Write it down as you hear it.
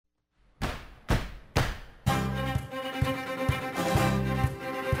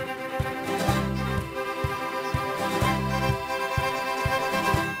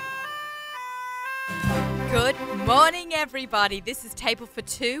Morning, everybody. This is Table for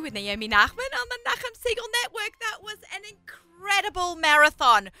Two with Naomi Nachman on the Nachum Segal Network. That was an incredible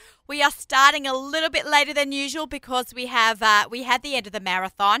marathon. We are starting a little bit later than usual because we had the end of the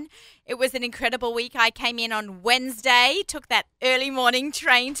marathon. It was an incredible week. I came in on Wednesday, took that early morning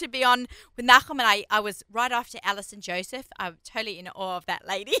train to be on with Nachum, and I was right after Alison Joseph. I'm totally in awe of that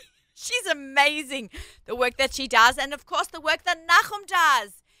lady. She's amazing, the work that she does, and of course the work that Nachum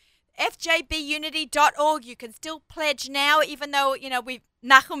does. FJBunity.org. You can still pledge now, even though,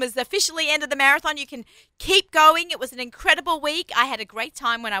 Nachum has officially ended the marathon. You can keep going. It was an incredible week. I had a great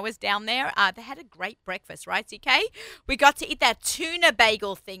time when I was down there. They had a great breakfast, right, CK? We got to eat that tuna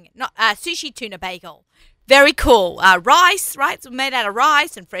bagel thing, not sushi tuna bagel. Very cool. Rice, right? It's made out of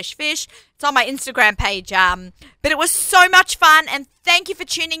rice and fresh fish. It's on my Instagram page. But it was so much fun, and thank you for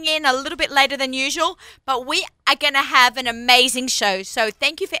tuning in a little bit later than usual. But we are going to have an amazing show. So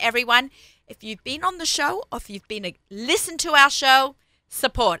thank you for everyone. If you've been on the show or if you've been listened to our show,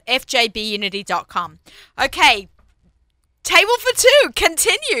 support fjbunity.com. Okay. Table for Two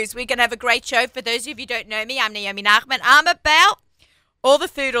continues. We're going to have a great show. For those of you who don't know me, I'm Naomi Nachman. I'm about all the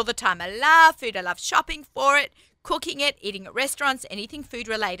food all the time. I love food. I love shopping for it, cooking it, eating at restaurants, anything food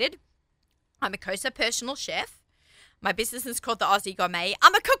related. I'm a kosher personal chef. My business is called The Aussie Gourmet.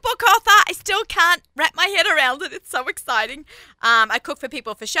 I'm a cookbook author. I still can't wrap my head around it. It's so exciting. I cook for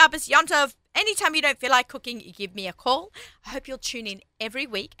people for Shabbos, Yom Tov. Anytime you don't feel like cooking, you give me a call. I hope you'll tune in every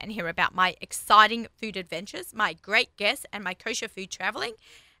week and hear about my exciting food adventures, my great guests, and my kosher food traveling.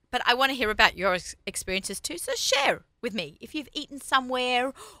 But I want to hear about your experiences too, so share with me. If you've eaten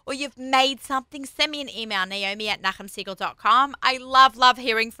somewhere or you've made something, send me an email, naomi@nachumsegal.com. I love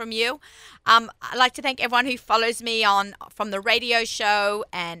hearing from you. I'd like to thank everyone who follows me from the radio show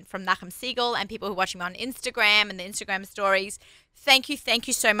and from Nachum Segal, and people who watch me on Instagram and the Instagram stories. Thank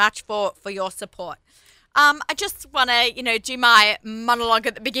you so much for your support. I just want to, do my monologue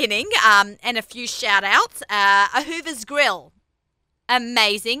at the beginning and a few shout-outs. Ahuva's Grill.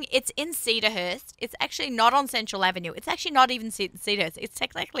 Amazing. It's in Cedarhurst. It's actually not on Central Avenue. It's actually not even Cedarhurst. It's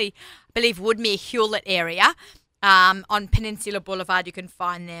technically, I believe, Woodmere, Hewlett area. On Peninsula Boulevard, you can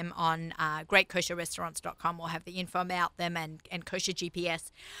find them on greatkosherrestaurants.com. We'll have the info about them and Kosher GPS.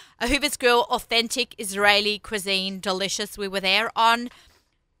 Ahuva's Grill, authentic Israeli cuisine, delicious. We were there on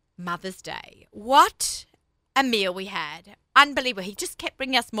Mother's Day. What a meal we had. Unbelievable. He just kept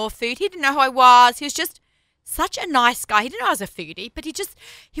bringing us more food. He didn't know who I was. He was just such a nice guy. He didn't know I was a foodie, but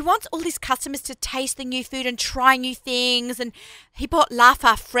he wants all his customers to taste the new food and try new things. And he bought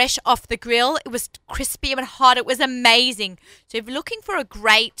lafa fresh off the grill. It was crispy and hot. It was amazing. So if you're looking for a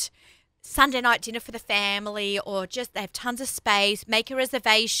great Sunday night dinner for the family, or just they have tons of space, make a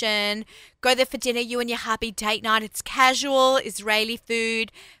reservation, go there for dinner, you and your hubby, date night. It's casual Israeli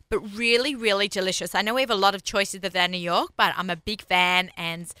food, but really, really delicious. I know we have a lot of choices of that in New York, but I'm a big fan,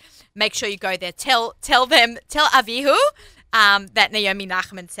 and make sure you go there. Tell Avihu that Naomi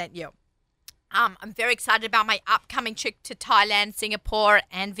Nachman sent you. I'm very excited about my upcoming trip to Thailand, Singapore,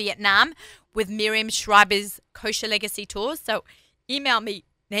 and Vietnam with Miriam Schreiber's Kosher Legacy Tours. So email me,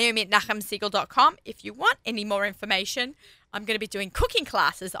 naomi@nachumsegal.com, if you want any more information. I'm going to be doing cooking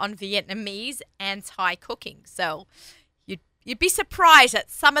classes on Vietnamese and Thai cooking. So you'd be surprised that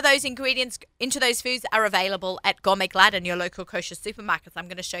some of those ingredients into those foods are available at Gourmet Glad and your local kosher supermarkets. I'm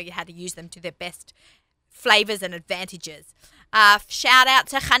going to show you how to use them to their best flavors and advantages. Shout out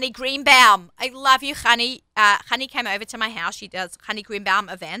to Chani Greenbaum. I love you, Chani. Chani came over to my house. She does Chani Greenbaum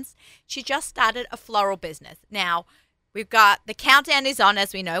events. She just started a floral business. Now, we've got, the countdown is on,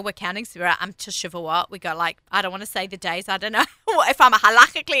 as we know. We're counting to Shavuot. We got I don't want to say the days. I don't know if I'm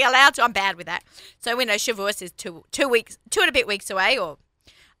halachically allowed to. I'm bad with that. So we know Shavuot is two and a bit weeks away,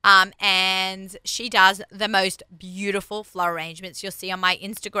 and she does the most beautiful flower arrangements. You'll see on my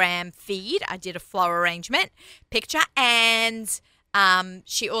Instagram feed. I did a flower arrangement picture, and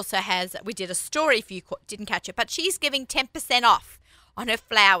she also we did a story if you didn't catch it, but she's giving 10% off on her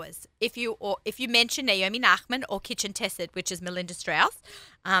flowers if you mention Naomi Nachman or Kitchen Tested, which is Melinda Strauss.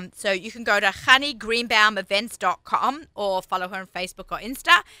 So you can go to chanigreenbaumevents.com or follow her on Facebook or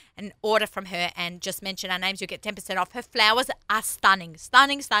Insta and order from her and just mention our names. You'll get 10% off. Her flowers are stunning.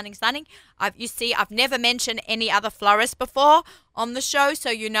 I've never mentioned any other florist before on the show, so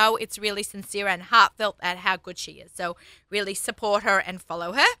you know it's really sincere and heartfelt at how good she is. So really support her and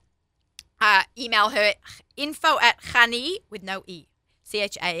follow her. Email her info@chani with no E.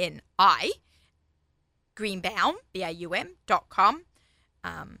 CHANI, Greenbaum, BAUM.com,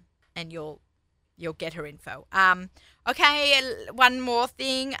 and you'll get her info. Okay, one more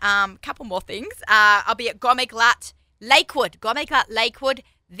thing, couple more things. I'll be at Gourmet Glatt Lakewood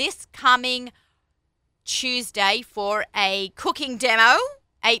this coming Tuesday for a cooking demo,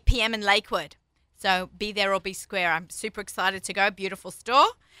 8 p.m. in Lakewood. So be there or be square. I'm super excited to go. Beautiful store.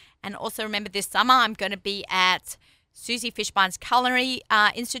 And also remember this summer I'm going to be at Susie Fishbine's Culinary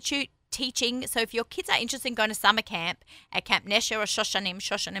Institute teaching. So if your kids are interested in going to summer camp at Camp Nesher or Shoshanim,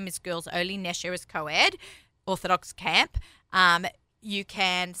 Shoshanim is girls only, Nesher is co-ed, Orthodox camp, you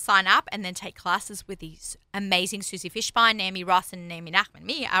can sign up and then take classes with these amazing Susie Fishbine, Naomi Ross and Naomi Nachman.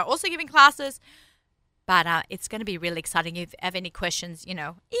 Me are also giving classes. But it's going to be really exciting. If you have any questions,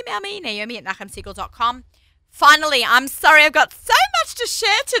 email me, naomi@nachumsegal.com. Finally, I'm sorry I've got so much to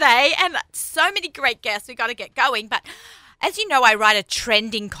share today and so many great guests. We've got to get going. But as you know, I write a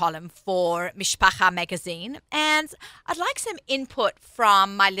trending column for Mishpacha magazine, and I'd like some input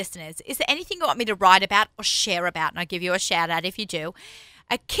from my listeners. Is there anything you want me to write about or share about? And I'll give you a shout out if you do.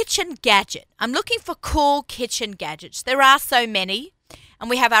 A kitchen gadget. I'm looking for cool kitchen gadgets. There are so many. And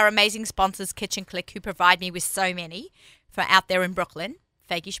we have our amazing sponsors, Kitchen Click, who provide me with so many for out there in Brooklyn.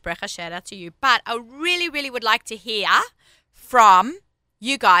 Fegi Sprecher, shout out to you. But I really, really would like to hear from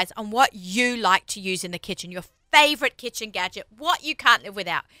you guys on what you like to use in the kitchen, your favorite kitchen gadget, what you can't live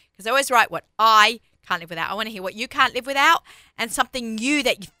without. Because I always write what I can't live without. I want to hear what you can't live without and something new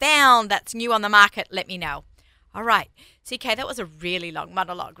that you found that's new on the market. Let me know. All right. CK, that was a really long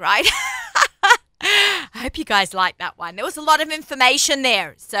monologue, right? I hope you guys liked that one. There was a lot of information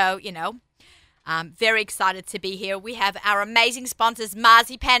there. So, I'm very excited to be here. We have our amazing sponsors,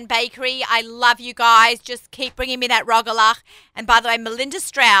 Marzipan Bakery. I love you guys. Just keep bringing me that rogalach. And by the way, Melinda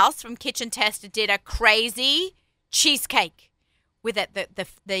Strauss from Kitchen Tester did a crazy cheesecake with it.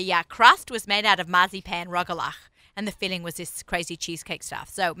 The crust was made out of marzipan rogalach, and the filling was this crazy cheesecake stuff.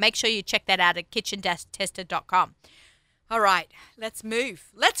 So make sure you check that out at kitchentester.com. All right, let's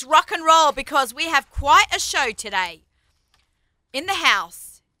move. Let's rock and roll because we have quite a show today. In the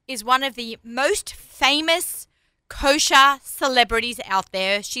house is one of the most famous kosher celebrities out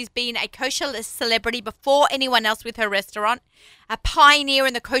there. She's been a kosher celebrity before anyone else with her restaurant, a pioneer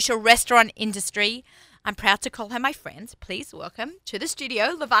in the kosher restaurant industry. I'm proud to call her my friend. Please welcome to the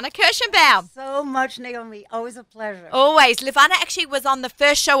studio, Levana Kirschenbaum. So much, Naomi. Always a pleasure. Always. Levana actually was on the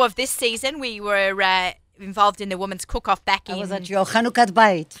first show of this season. We were involved in the Women's Cook-Off back in... I was at your Chanukah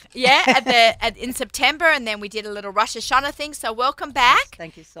Bait. Yeah, in September, and then we did a little Rosh Hashanah thing, so welcome back. Yes,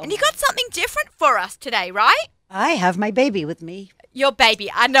 thank you so much. And you got something different for us today, right? I have my baby with me. Your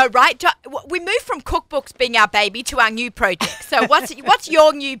baby, I know, right? We moved from cookbooks being our baby to our new project. So what's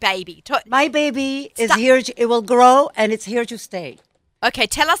your new baby? My baby is here, it will grow, and it's here to stay. Okay,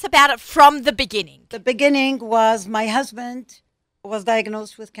 tell us about it from the beginning. The beginning was my husband was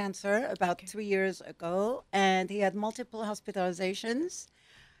diagnosed with cancer about 3 years ago, and he had multiple hospitalizations.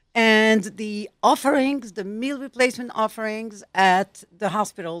 And the offerings, the meal replacement offerings at the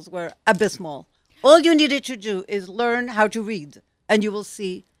hospitals were abysmal. All you needed to do is learn how to read, and you will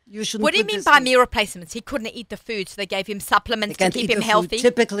see you shouldn't. What do you mean by meal replacements? He couldn't eat the food, so they gave him supplements to keep him healthy?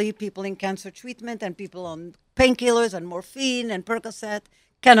 Typically, people in cancer treatment and people on painkillers and morphine and Percocet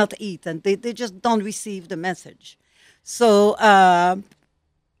cannot eat, and they just don't receive the message. So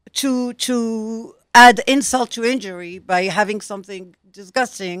to add insult to injury by having something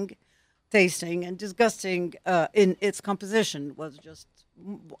disgusting tasting and disgusting in its composition was just,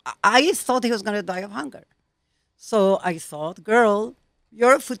 I thought he was going to die of hunger. So I thought, girl,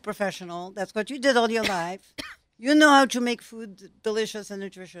 you're a food professional. That's what you did all your life. You know how to make food delicious and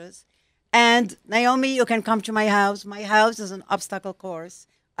nutritious. And Naomi, you can come to my house. My house is an obstacle course.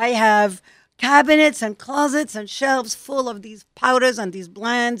 I have cabinets and closets and shelves full of these powders and these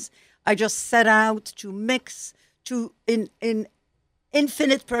blends. I just set out to mix in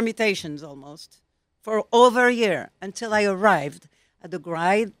infinite permutations almost for over a year until I arrived at the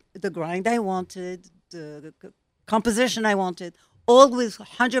grind I wanted, the composition I wanted, all with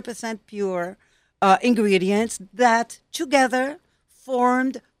 100% pure ingredients that together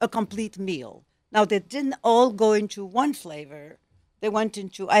formed a complete meal. Now, they didn't all go into one flavor. They went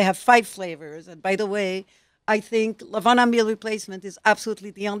into, I have 5 flavors. And by the way, I think Levana Meal Replacement is absolutely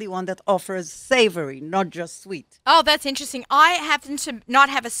the only one that offers savory, not just sweet. Oh, that's interesting. I happen to not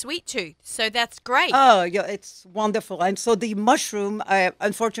have a sweet tooth, so that's great. Oh, yeah, it's wonderful. And so the mushroom,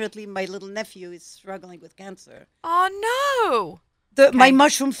 unfortunately, my little nephew is struggling with cancer. Oh, no. My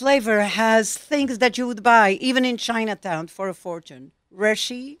mushroom flavor has things that you would buy, even in Chinatown, for a fortune.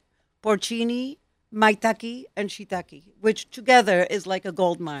 Reishi, porcini, maitake, and shiitake, which together is like a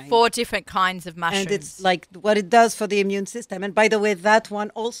gold mine. 4 different kinds of mushrooms. And it's like what it does for the immune system. And by the way, that one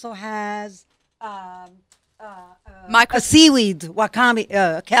also has a seaweed,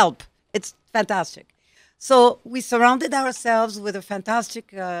 wakame, kelp. It's fantastic. So we surrounded ourselves with a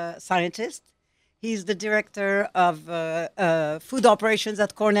fantastic scientist. He's the director of food operations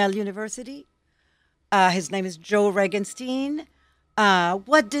at Cornell University. His name is Joe Regenstein.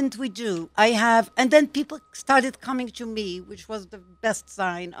 What didn't we do? And then people started coming to me, which was the best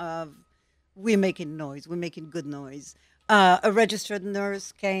sign of we're making noise, we're making good noise. A registered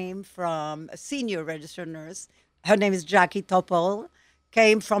nurse came from, a senior registered nurse, her name is Jackie Topol,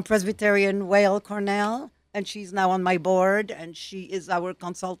 came from Presbyterian Wales Cornell, and she's now on my board, and she is our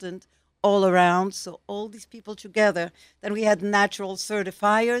consultant all around. So all these people together. Then we had natural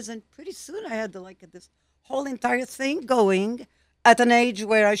certifiers, and pretty soon I had this whole entire thing going at an age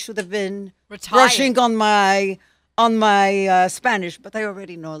where I should have been Retired. brushing on my Spanish, but I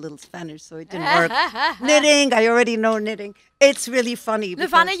already know a little Spanish, so it didn't work. Knitting, I already know knitting. It's really funny.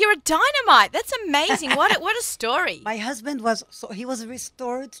 Levana, you're a dynamite. That's amazing. What a story. My husband he was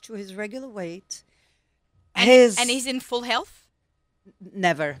restored to his regular weight. And he's in full health?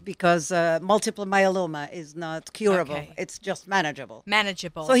 Never, because multiple myeloma is not curable. Okay. It's just manageable.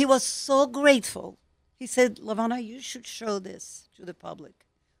 Manageable. So he was so grateful. He said, Levana, you should show this to the public.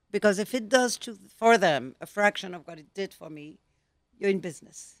 Because if it does for them a fraction of what it did for me, you're in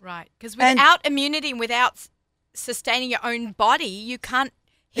business. Right. Because without immunity and without sustaining your own body, you can't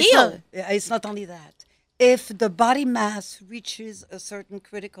heal. It's not only that. If the body mass reaches a certain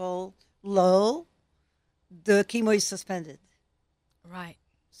critical low, the chemo is suspended. Right.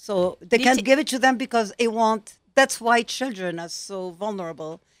 So they can't give it to them because it won't. That's why children are so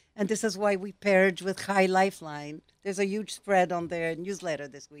vulnerable. And this is why we paired with High Lifeline. There's a huge spread on their newsletter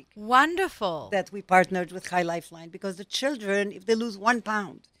this week. Wonderful. That we partnered with High Lifeline because the children, if they lose 1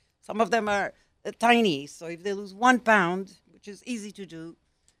 pound, some of them are tiny. So if they lose 1 pound, which is easy to do,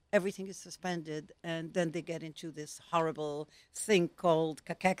 everything is suspended. And then they get into this horrible thing called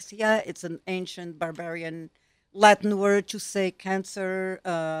cachexia. It's an ancient barbarian Latin word to say cancer,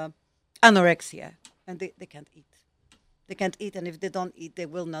 anorexia. And they can't eat. They can't eat, and if they don't eat, they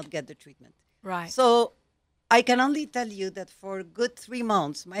will not get the treatment. Right. So I can only tell you that for a good 3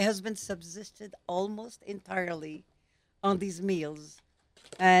 months, my husband subsisted almost entirely on these meals.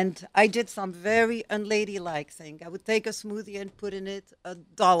 And I did some very unladylike thing. I would take a smoothie and put in it a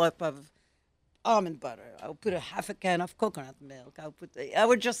dollop of almond butter. I would put half a can of coconut milk. I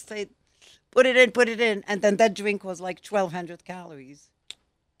would just say, put it in. And then that drink was like 1,200 calories.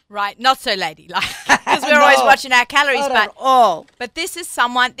 Right, not so ladylike, because we're always watching our calories. Not at all. But this is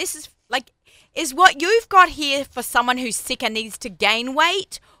what you've got here for someone who's sick and needs to gain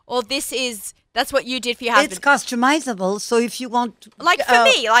weight, or that's what you did for your husband? It's customizable, so if you want... Like for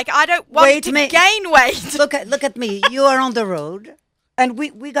me, I don't want to gain weight. Look at me. You are on the road, and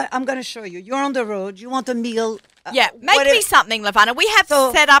I'm going to show you. You're on the road. You want a meal. Make me something, Levana. We have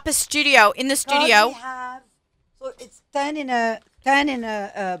set up a studio in the studio. So it's 10 in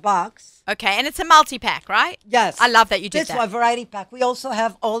a box. Okay, and it's a multi-pack, right? Yes. I love that you did this that. This is a variety pack. We also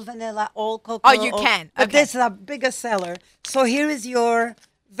have all vanilla, all cocoa. Oh, you can. But okay. This is our biggest seller. So here is your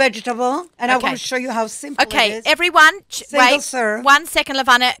vegetable, and I want to show you how simple it is. Okay, everyone, wait serve. 1 second,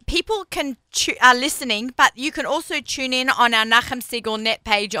 Levana. People are listening, but you can also tune in on our Nachum Segal Net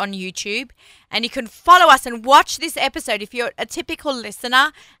page on YouTube, and you can follow us and watch this episode. If you're a typical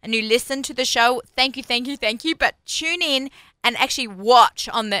listener and you listen to the show, thank you. But tune in and actually watch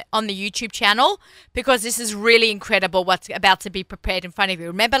on the YouTube channel, because this is really incredible what's about to be prepared in front of you.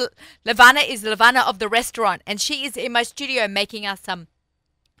 Remember, Levana is Levana of the restaurant, and she is in my studio making us some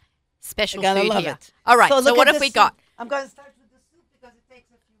special food love here. it. All right, so what have we got? I'm going to start with the soup because it takes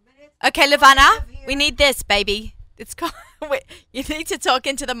a few minutes. Okay, Levana, we need this, baby. It's called, you need to talk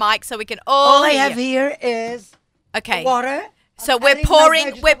into the mic so we can all I hear. have here is water. So we're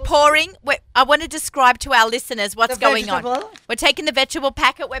pouring. I want to describe to our listeners what's going on. We're taking the vegetable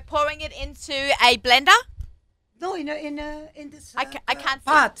packet. We're pouring it into a blender. No, in this I can't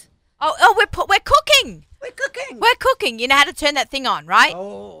pot. See. Oh, we're cooking. We're cooking. You know how to turn that thing on, right?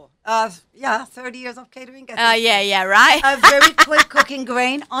 Oh, 30 years of catering. Yeah, right. A very quick cooking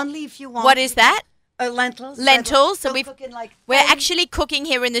grain, only if you want. What is that? Lentils. Lentils. So we're 20. actually cooking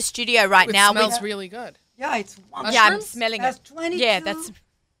here in the studio right now. It smells really good. Yeah, it's wonderful. Yeah, I'm smelling it. 22. Yeah, that's.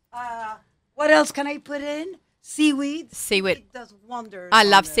 What else can I put in? Seaweed. Seaweed does wonders. I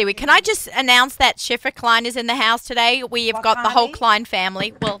love seaweed. Can I just announce that Chef Klein is in the house today? We have got the whole Klein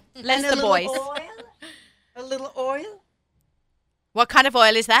family. Well, less the boys. A little oil. What kind of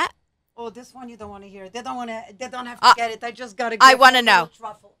oil is that? Oh, this one you don't want to hear. They don't have to get it. I just got to get I want to know.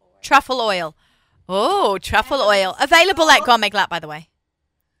 Truffle oil. Truffle oil. Oh, truffle oil. Available at Gourmet Glatt, by the way.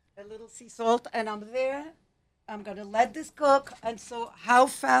 A little sea salt, and I'm there. I'm going to let this cook. And so how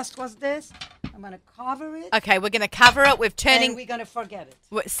fast was this? I'm going to cover it. Okay, we're going to cover it with And turning. we're going to forget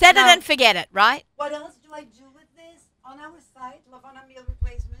it. Set it Now- and forget it, right? What else do I do with this? On our site, Lavana Meal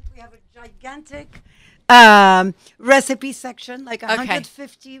Replacement, we have a gigantic recipe section, like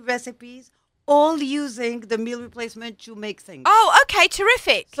 150 recipes, all using the meal replacement to make things. Oh, okay,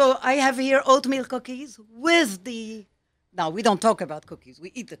 terrific. So I have here oatmeal cookies with the. Now, we don't talk about cookies.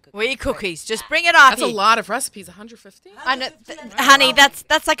 We eat the cookies. We eat cookies. Just bring it up. That's a lot of recipes. 150. I know, honey,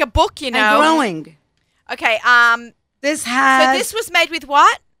 that's like a book, you And know. growing. Okay. This So has this was made with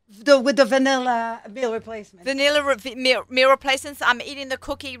what? with the vanilla meal replacement. Meal replacements. I'm eating the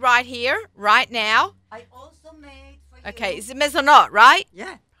cookie right here, right now. I also made for you. Okay, it's a maisonette, right?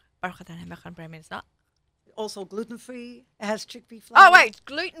 Yeah. It's not. Also gluten free. It has chickpea flour. Oh, wait, it's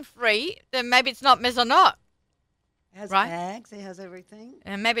gluten-free. Then maybe it's not maisonette. It has right. eggs. It has everything.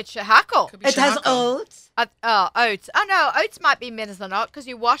 And maybe it's shahako. Could be It has shahako. oats. Oats. Oh, no, oats might be maisonette because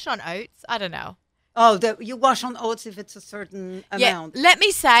you wash on oats. I don't know. Oh, you wash on oats if it's a certain amount. Yeah, let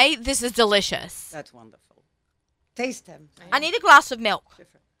me say this is delicious. That's wonderful. Taste them. I need a glass of milk.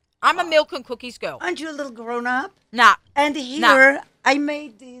 I'm a milk and cookies girl. Aren't you a little grown up? Nah. And here I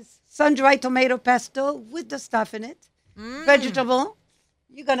made this sun-dried tomato pesto with the stuff in it. Vegetable.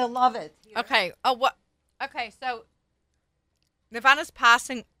 You're gonna love it. Here. Okay. Oh, what? Okay, so Nirvana's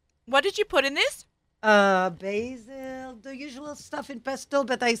passing. What did you put in this? Basil, the usual stuff in pesto,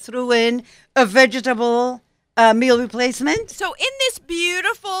 but I threw in a vegetable meal replacement. So in this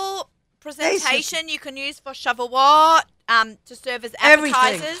beautiful presentation, you can use for shavuot, to serve as Everything.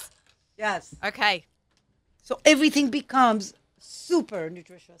 appetizers. Yes. Okay. So everything becomes super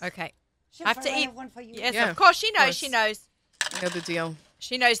nutritious. Okay. Chef, I have to I eat. have one for you. Yes, Yeah, of course. She of knows. course. She knows. I know the deal.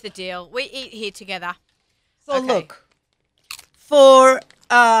 She knows the deal. We eat here together. So Okay. look, for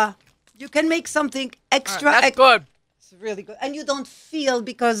you can make something extra. That's good. It's really good, and you don't feel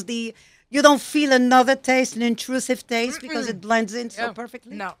because you don't feel another taste, an intrusive taste, because it blends in so Yeah.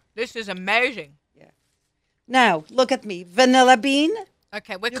 perfectly. No, this is amazing. Now look at me, vanilla bean.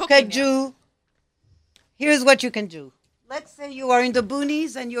 Okay, we're You cooking can now. do. Here's what you can do. Let's say you are in the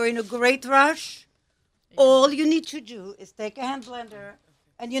boonies and you're in a great rush. All you need to do is take a hand blender,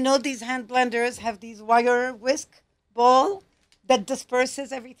 and you know these hand blenders have these wire whisk ball that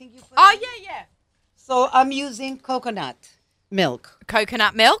disperses everything you put. Oh, in. yeah. So I'm using coconut milk.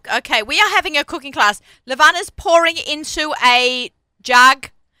 Coconut milk. Okay, we are having a cooking class. Lavana's pouring into a jug.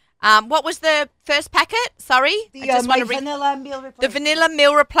 What was the first packet? Sorry, I just My want to vanilla meal replacement. the vanilla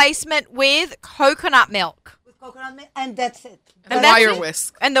meal replacement with coconut milk with coconut milk, and that's it. The And that's wire it?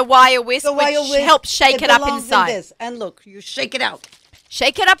 whisk. and the wire whisk, The wire which whisk, helps shake it up belongs in inside. this. And look, you shake it out.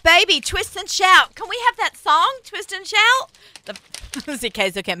 Shake it up, baby. Twist and shout. Can we have that song, Twist and Shout?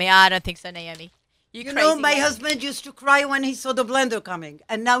 ZK's look at me. I don't think so, Naomi. You crazy know, my lady. husband used to cry when he saw the blender coming,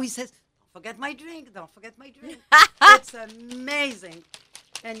 and now he says, "Don't forget my drink. Don't forget my drink." It's amazing,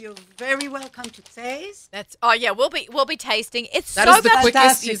 and you're very welcome to taste. That's we'll be tasting. It's That so is the much quickest,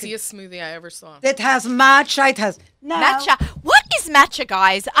 fantastic. easiest smoothie I ever saw. It has matcha. It has now, matcha. What is matcha,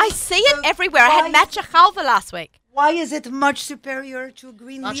 guys? I see it everywhere. I had Why- matcha halva last week. Why is it much superior to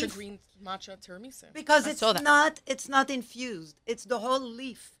green leaf? Matcha tiramisu. Because I it's saw that. not infused. It's the whole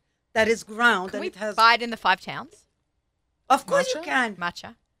leaf that is ground, Can and we it has. buy it in the 5 towns? Of course you Matcha? can.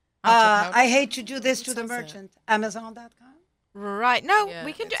 Matcha. I hate to do this to the Sounds sad. merchant. Amazon.com. Right. No, Yeah,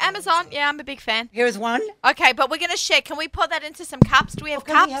 we can do it's on Amazon. Amazon. Yeah, I'm a big fan. Here's one. Okay, but we're going to share. Can we pour that into some cups? Do we have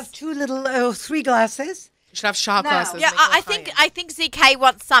Okay, cups? we have 2 little, 3 glasses. You should have shot Now- glasses. Yeah, make I those think high-end. I think ZK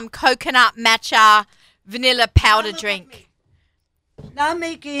wants some coconut matcha vanilla powder Now look at drink. me. Now I'm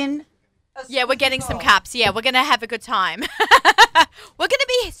making. Yeah, we're getting some smoothie cups. Yeah, we're gonna have a good time. We're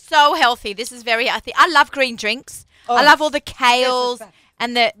gonna be so healthy. This is very healthy. I love green drinks. I Oh, love all the kales fact.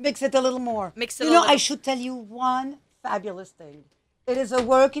 and the. Mix it a little more. Mix it You a know, little. I should tell you one fabulous thing. It is a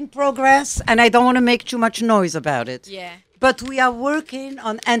work in progress, and I don't want to make too much noise about it. Yeah. But we are working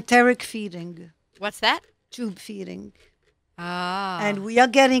on enteric feeding, What's that? tube feeding. Ah. And we are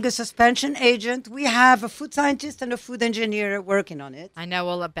getting a suspension agent. We have a food scientist and a food engineer working on it. I know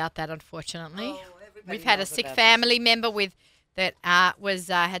all about that. Unfortunately, everybody we've had a knows sick about family member with that was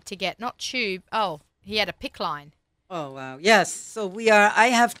had to get not tube. Oh, he had a pick line. Oh, wow. Yes. So I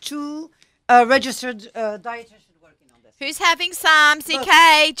have 2 registered dietitians working on this. Who's having some?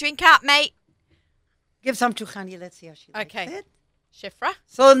 ZK, drink up, mate. Give some to Khani. Let's see how she likes Okay. it. Shifra.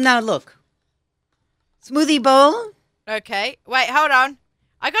 So now look. Smoothie bowl. Okay. Wait, hold on.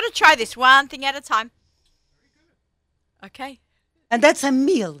 I got to try this one thing at a time. Okay. And that's a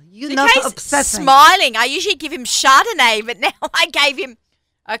meal. You're not ZK's obsessing. smiling. I usually give him Chardonnay, but now I gave him.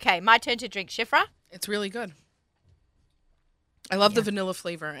 Okay, my turn to drink. Shifra. It's really good. I love the vanilla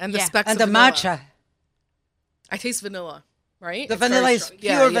flavor and the Yeah. specks And of the vanilla. matcha. I taste vanilla, right? The It's very vanilla is strong.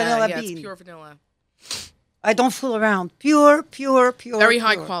 pure vanilla yeah, bean. It's pure vanilla. I don't fool around. Pure. Very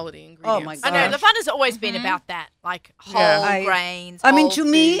high pure. quality ingredients. Oh, my I know gosh. Lavana's always been about that, like whole Yeah. grains. I mean, whole to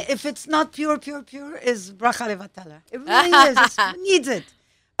me, foods. if it's not pure, is bracha levatala. It really is. It needs it.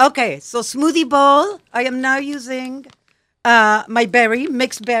 Okay, so smoothie bowl. I am now using my berry,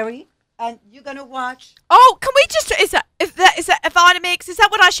 mixed berry, and you're gonna watch. Oh, can we just is that a Vitamix? Is that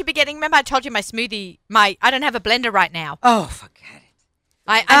what I should be getting? Remember, I told you my smoothie. I don't have a blender right now. Oh, forget it.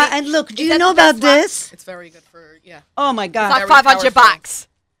 I need- And look, do is you that know the best about one? this? It's very good for, yeah. Oh my it's God! like very 500 powerful. bucks.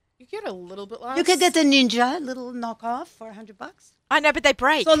 You get a little bit less. You can get a Ninja little knockoff for $100. I know, but they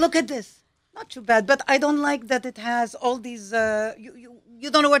break. So look at this. Not too bad, but I don't like that it has all these. You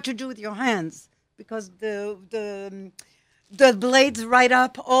don't know what to do with your hands because the blades right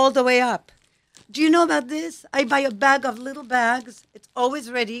up all the way up. Do you know about this? I buy a bag of little bags. It's always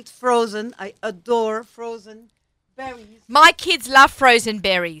ready. It's frozen. I adore frozen berries. My kids love frozen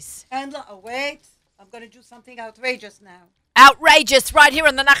berries. And wait, I'm gonna do something outrageous now. Outrageous, right here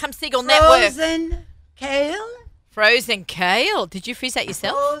on the Nachum Siegel Network. Frozen kale. Frozen kale. Did you freeze that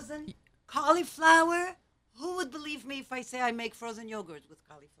yourself? Frozen cauliflower. Who would believe me if I say I make frozen yogurt with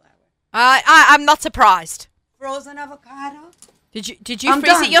cauliflower? I'm not surprised. Frozen avocado. Did you I'm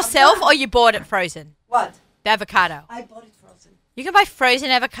freeze done, it I'm yourself done. or you bought it frozen? What? The avocado. I bought it frozen. You can buy frozen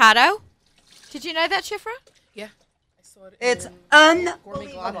avocado. Did you know that, Shifra? Yeah. I saw it It's in Gourmet Glad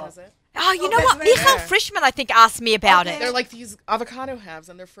unbelievable. has it. Oh, you know that's what? right Michael there. Frischman, I think, asked me about Okay. it. They're like these avocado halves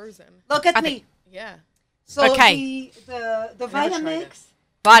and they're frozen. Look at I me. think- Yeah. So Okay. the tried it. Vitamix.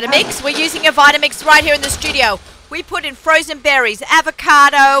 Vitamix. We're using a Vitamix right here in the studio. We put in frozen berries,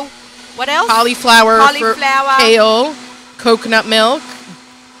 avocado. What else? Cauliflower, Cauliflower. kale, coconut milk,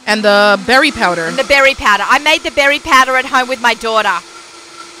 and the berry powder. And the berry powder. I made the berry powder at home with my daughter,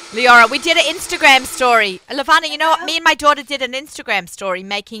 Leora. We did an Instagram story. Lavana, you know what? Me and my daughter did an Instagram story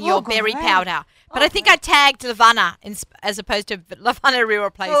making your berry great. powder. But I think I tagged Lavana as opposed to Lavana real So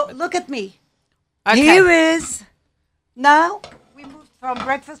replacement. look at me. Okay. Here is. Now we moved from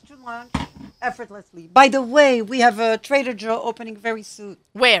breakfast to lunch effortlessly. By the way, we have a Trader Joe opening very soon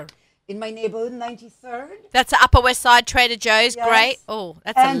Where? in my neighborhood, 93rd. That's the Upper West Side Trader Joe's. Yes. Great. Oh,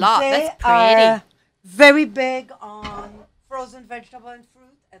 that's And a lot. they That's pretty. are very big on frozen vegetable and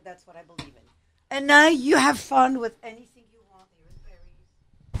fruit, and that's what I believe in. And now you have fun with anything you want. Here's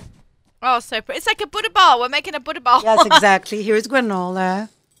berries. Oh, so pretty. It's like a Buddha bowl. We're making a Buddha bowl. Yes, exactly. Here's granola.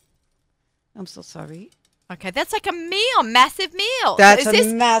 I'm so sorry. Okay, that's like a meal, massive meal. That's so a is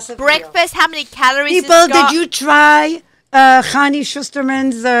this massive meal. breakfast? How many calories? People, it's got? did you try Hani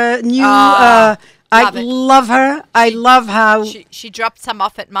Schusterman's new? Oh, I love it. love her. I love how She dropped some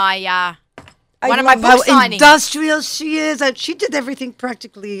off at my I one of my love book how signings. industrial she is. And she did everything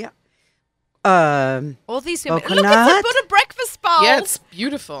practically. All these women. Look, it's a Coconut. Buddha breakfast bowl. Yeah, it's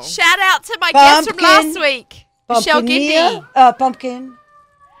beautiful. Shout out to my guest from Pumpkin. last week, Michelle pumpkin Gindi. meal, pumpkin.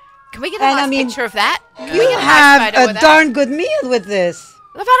 Can we get a And nice I mean, picture of that? Can we You get a nice have photo a of that? darn good meal with this.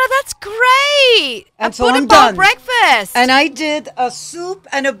 Lavana, that's great. And a so Buddha I'm bowl done. breakfast. And I did a soup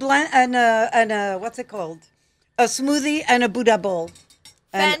and a blend and a what's it called? A smoothie and a Buddha bowl.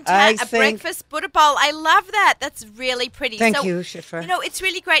 And I Fantastic. A think breakfast Buddha bowl. I love that. That's really pretty. Thank So, you, Schiffer. You know, it's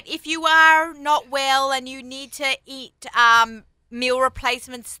really great. If you are not well and you need to eat meal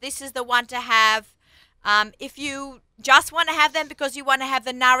replacements, this is the one to have. If you just want to have them because you want to have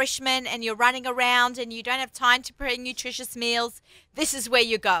the nourishment and you're running around and you don't have time to prepare nutritious meals, this is where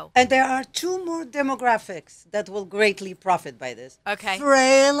you go. And there are two more demographics that will greatly profit by this. Okay.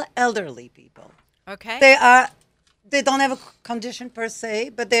 Frail elderly people. Okay? They don't have a condition per se,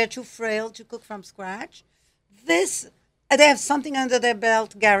 but they're too frail to cook from scratch. They have something under their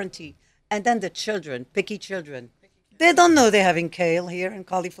belt, guarantee. And then the children, picky children, they don't know they're having kale here and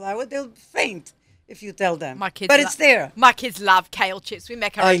cauliflower. They'll faint if you tell them. My kids but it's there. My kids love kale chips. We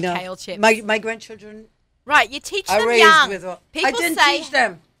make our I own know. kale chips. My grandchildren Right, you teach are them raised young. with. People I didn't say teach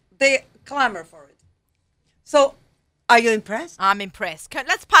them. They clamor for it. So, are you impressed? I'm impressed.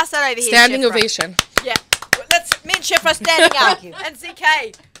 Let's pass that over here. Standing Shifra. ovation. Yeah. Let's me and Shifra standing up. Thank you. And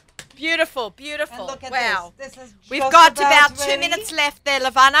ZK. Beautiful, beautiful. And look at wow. this. This is We've just got about 2 ready. minutes left there,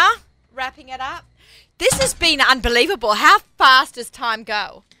 Lavana. Wrapping it up. This has been unbelievable. How fast does time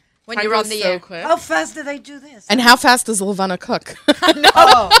go when Time you're on goes the so air? quick. How fast did I do this? And how fast does Lavana cook?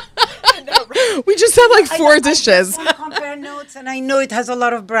 Oh. We just had like I four just dishes. want to compare notes, and I know it has a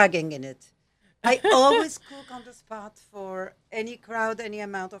lot of bragging in it. I always cook on the spot for any crowd, any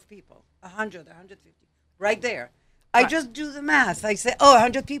amount of people. 100, 150. Right there. I just do the math. I say,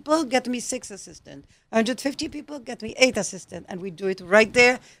 100 people, get me 6 assistants. 150 people, get me 8 assistants. And we do it right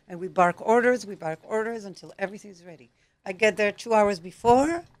there. And we bark orders until everything's ready. I get there 2 hours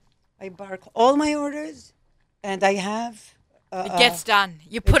before. I bark all my orders. And I have... it gets done.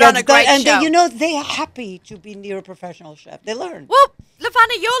 You put on a great show. And they, they're happy to be near a professional chef. They learn. Well,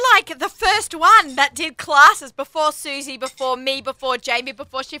 Levana, you're like the first one that did classes before Susie, before me, before Jamie,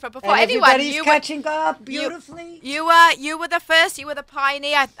 before Shifra, before and anyone. Everybody's catching up beautifully. You were the first. You were the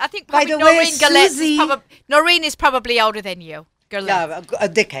pioneer. I think probably By the way, Noreen is probably older than you. Yeah, a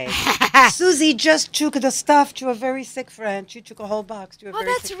decade. Susie just took the stuff to a very sick friend. She took a whole box to a very sick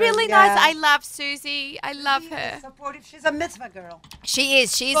friend. Oh, that's really nice. I love Susie. I love her. Supportive. She's a mitzvah girl. She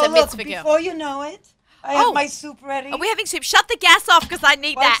is. She's So a mitzvah look, girl. before you know it, I have my soup ready. Are we having soup? Shut the gas off because I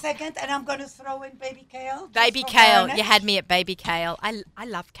need 1 that. second, and I'm going to throw in baby kale. Baby kale. You had me at baby kale. I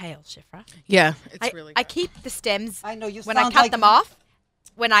love kale, Shifra. Yeah, it's really good. I keep the stems I know you when I sound cut like them off.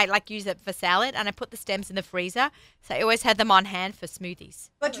 When I use it for salad, and I put the stems in the freezer, so I always have them on hand for smoothies.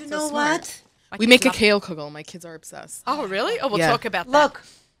 But you know what? We make a kale kugel. My kids are obsessed. Oh, really? Oh, we'll Yeah. talk about that. Look,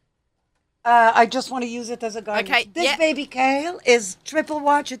 I just want to use it as a garnish. Okay, This yeah. baby kale is triple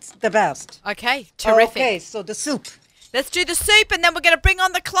watch. It's the best. Okay, terrific. Okay, so the soup. Let's do the soup, and then we're going to bring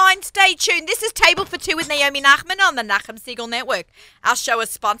on the Klein. Stay tuned. This is Table for Two with Naomi Nachman on the Nachum Siegel Network. Our show is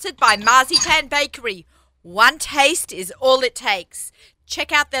sponsored by Marzipan Bakery. One taste is all it takes.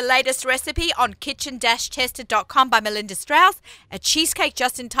 Check out their latest recipe on kitchen-tested.com by Melinda Strauss. A cheesecake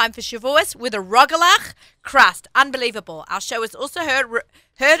just in time for Shavuos with a rogalach crust. Unbelievable. Our show is also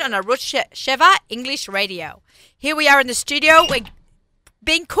heard on a Rosh Sheva English radio. Here we are in the studio. We're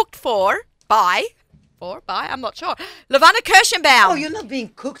being cooked by, I'm not sure, Levana Kirschenbaum. Oh, you're not being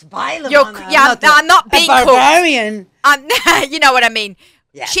cooked by Levana. I'm not being a barbarian. cooked. You know what I mean.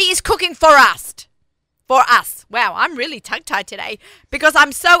 Yeah. She is cooking for us. Wow, I'm really tongue-tied today because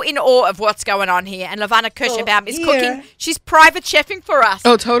I'm so in awe of what's going on here. And Levana Kirschenbaum is cooking. She's private chefing for us.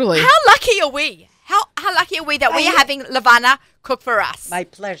 Oh, totally. How lucky are we? How lucky are we that we are having Levana cook for us? My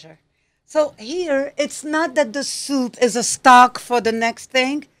pleasure. So here, it's not that the soup is a stock for the next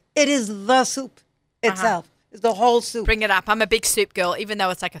thing. It is the soup itself. It's the whole soup. Bring it up. I'm a big soup girl, even though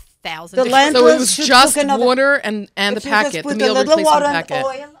it's like 1,000. The different- So it was should just cook another- water and the If you packet, just the put meal a little replacement water packet. and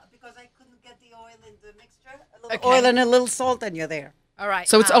oil, because I couldn't get the oil in the mixture, a little oil and a little salt, and you're there. All right.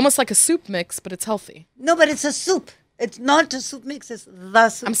 So it's almost like a soup mix, but it's healthy. No, but it's a soup. It's not a soup mix. It's the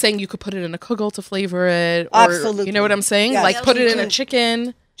soup. I'm saying you could put it in a kugel to flavor it. Or, Absolutely. You know what I'm saying? Yes. Like put it in a Absolutely.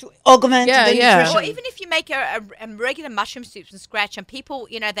 chicken. To augment Yeah, the yeah. nutrition. Or even if you make a regular mushroom soup from scratch, and people,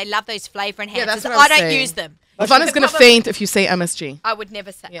 they love those flavor enhancers. that's what I I'm don't saying. use them. Ivana's going to faint if you say MSG. I would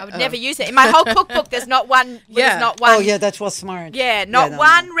never say. Yeah, I would never use it in my whole cookbook. There's not one. Yeah. There's not one. Oh, yeah, that was smart. Yeah, not no,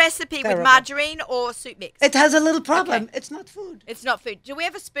 one no. recipe with Terrible. margarine or soup mix. It has a little problem. Okay. It's not food. It's not food. Do we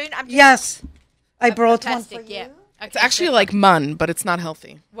have a spoon? I'm just Yes. I brought one fantastic. for Yeah. you. Okay, It's actually so- like mun, but it's not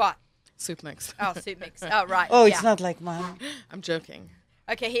healthy. what? Soup mix. Oh, soup mix. Oh, right. Oh, yeah. it's not like mine. I'm joking.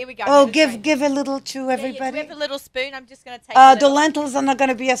 Okay, here we go. Oh, I'm gonna give a little to try. Yeah, do everybody. we have a little spoon? I'm just going to take The lentils are not going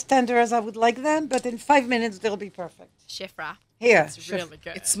to be as tender as I would like them, but in 5 minutes they'll be perfect. Shifra. Here. It's really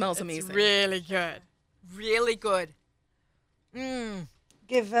good. It smells It's amazing. really good. Really good. Mmm.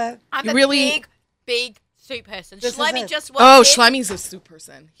 Give. I'm You a really- big soup person. This is Shlomi it. just Oh, walked in. Shlomi's a soup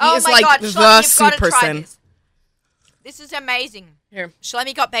person. He Oh is my like God, the Shlomi, you've soup gotta try person. This is amazing. Here.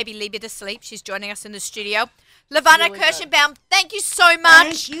 Shlomi got baby Libya to sleep. She's joining us in the studio. Levana Kirschenbaum, thank you so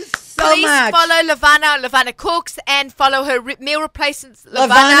much. Thank you so Please much. follow Levana Cooks, and follow her meal replacements.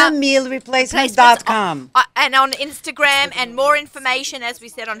 LevanaMealReplacement.com. And on Instagram, and more information, as we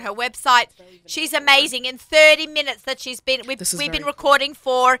said, on her website. She's amazing. In 30 minutes that we've This is been very recording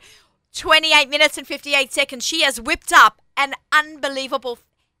for 28 minutes and 58 seconds, she has whipped up an unbelievable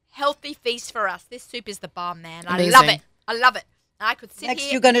healthy feast for us. This soup is the bomb, man. I love Amazing. it. I love it. I could sit Next,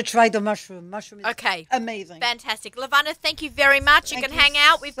 here. you're going to try the mushroom. Mushroom is Okay. amazing. Fantastic. Levana, thank you very much. You Thank can hang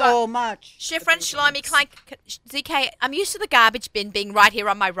out. We've so got much. Shifra and Shlomi Klein. ZK, I'm used to the garbage bin being right here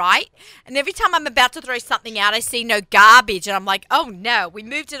on my right. And every time I'm about to throw something out, I see no garbage. And I'm like, oh, no. We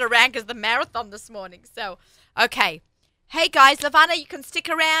moved it around because the marathon this morning. So, okay. Hey, guys. Levana, you can stick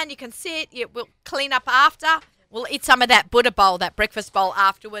around. You can sit. We'll clean up after. We'll eat some of that Buddha bowl, that breakfast bowl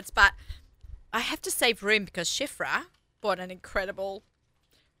afterwards. But I have to save room because Shifra bought an incredible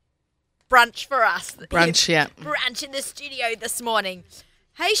brunch for us. Brunch, yeah. Brunch in the studio this morning.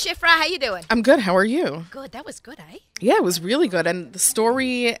 Hey, Shifra, how you doing? I'm good. How are you? Good. That was good, eh? Yeah, it was really good. And the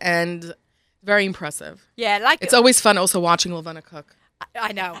story and very impressive. Yeah, like It's always fun also watching Levana cook.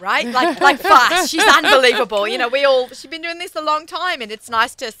 I know, right? Like fast. She's unbelievable. You know, she's been doing this a long time, and it's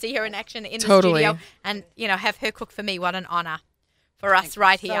nice to see her in action in the studio and, you know, have her cook for me. What an honor for us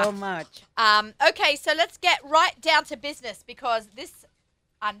right here. So much. Okay, so let's get right down to business because this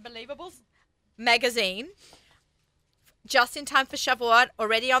unbelievable magazine, just in time for Shavuot,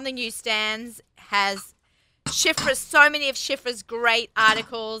 already on the newsstands, has Shifra's, so many of Shifra's great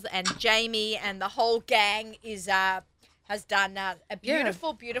articles, and Jamie and the whole gang has done a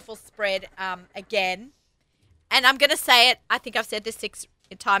beautiful, beautiful spread again. And I'm going to say it. I think I've said this 6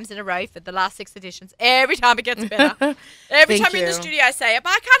 times in a row for the last 6 editions. Every time it gets better. Every time in the studio I say it,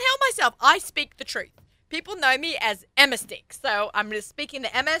 but I can't help myself. I speak the truth. People know me as Emma Stick. So I'm just speaking the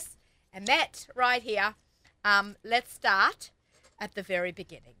MS and that right here. Let's start at the very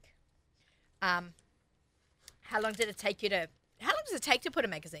beginning. How long did it take you to... How long does it take to put a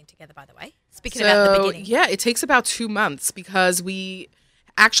magazine together, by the way? Speaking about the beginning. Yeah, it takes about 2 months because we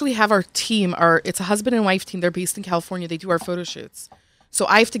actually have our team. It's a husband and wife team. They're based in California. They do our photo shoots. So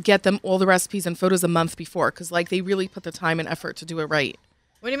I have to get them all the recipes and photos a month before because, like, they really put the time and effort to do it right.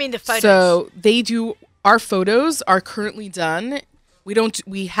 What do you mean the photos? So they do... Our photos are currently done.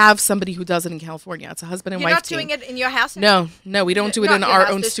 We have somebody who does it in California. It's a husband and wife team. You're not doing it in your house? No, we don't do it in our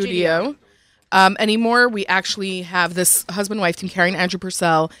own studio. Anymore. We actually have this husband-wife team, Carrie and Andrew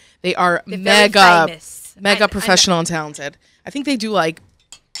Purcell. They're mega professional and talented. I think they do like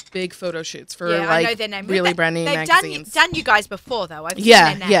big photo shoots for I know their name. really brand name magazines. They've done you guys before though. I've seen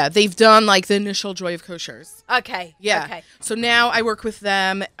their name. Yeah. They've done like the initial Joy of Koshers. Okay. Yeah. Okay. So now I work with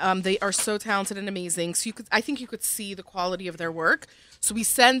them. They are so talented and amazing. So I think you could see the quality of their work. So we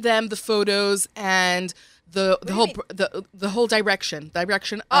send them the photos and the whole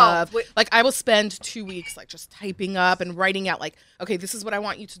direction of like I will spend 2 weeks like just typing up and writing out like, okay, this is what I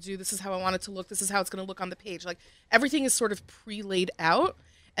want you to do, this is how I want it to look, this is how it's going to look on the page. Like everything is sort of pre-laid out,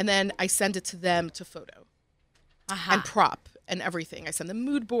 and then I send it to them to photo and prop and everything. I send them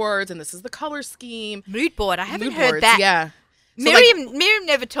mood boards, and this is the color scheme. Mood board, I haven't heard that. Yeah. So Miriam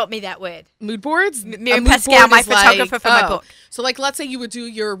never taught me that word. Mood boards? Miriam Pascal, my photographer for my book. So like, let's say you would do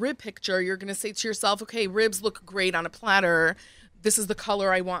your rib picture. You're going to say to yourself, okay, ribs look great on a platter. This is the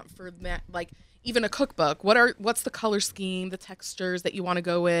color I want for that. Like even a cookbook. What's the color scheme, the textures that you want to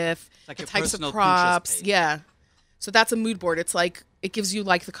go with, like the your types of personal props. Pinterest page. Yeah. So that's a mood board. It's like, it gives you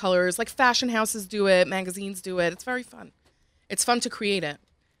like the colors, like fashion houses do it, magazines do it. It's very fun. It's fun to create it.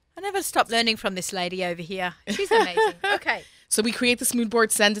 I never stop learning from this lady over here. She's amazing. Okay. So we create this mood board,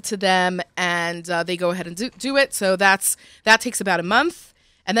 send it to them, and they go ahead and do it. So that takes about a month,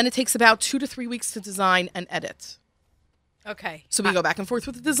 and then it takes about 2 to 3 weeks to design and edit. Okay. So we go back and forth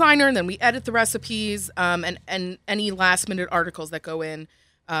with the designer, and then we edit the recipes, and any last-minute articles that go in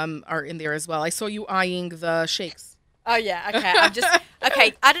are in there as well. I saw you eyeing the shakes. Oh, yeah. Okay.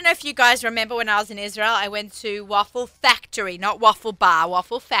 Okay. I don't know if you guys remember when I was in Israel, I went to Waffle Factory, not Waffle Bar,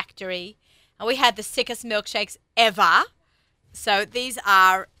 Waffle Factory, and we had the sickest milkshakes ever. So these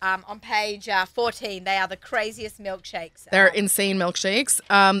are on page 14. They are the craziest milkshakes. They're insane milkshakes.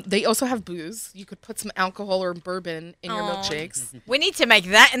 They also have booze. You could put some alcohol or bourbon in your milkshakes. We need to make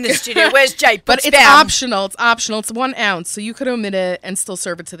that in the studio. Where's Jay? But it's optional. It's optional. It's 1 ounce, so you could omit it and still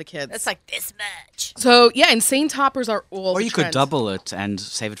serve it to the kids. It's like this much. So yeah, insane toppers are all. Or you could double it and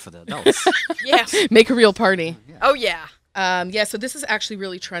save it for the adults. Yeah. Make a real party. Oh yeah. So this is actually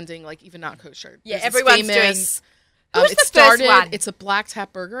really trending, like even not kosher. Yeah, everyone's doing. Who's the first one? It's a black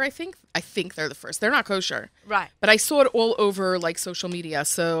tap burger, I think. I think they're the first. They're not kosher. Right. But I saw it all over like social media,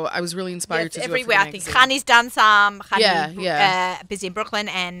 so I was really inspired to do everywhere. it for I think Chani's done some. Chani, busy in Brooklyn,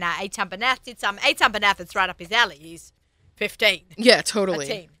 and Eitan Banath did some. Eitan Banath, it's right up his alley. He's 15. Yeah, totally.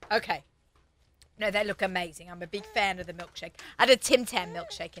 A teen. Okay. No, they look amazing. I'm a big fan of the milkshake. I did Tim Tam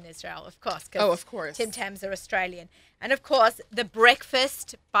milkshake in Israel, of course. Oh, of course. Tim Tams are Australian. And, of course, the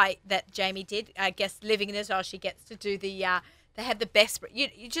breakfast that Jamie did, I guess living in Israel, she gets to do the, they have the best,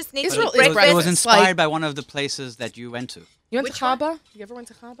 you just need Israel to eat breakfast. It was inspired by one of the places that you went to. You went Which to Chaba? You ever went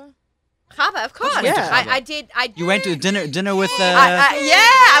to Chaba? Chaba, of course. Yeah. I did. You went to dinner with...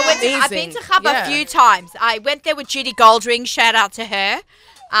 I've been to Chaba Yeah. a few times. I went there with Judy Goldring. Shout out to her.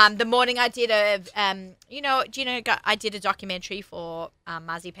 The morning I did I did a documentary for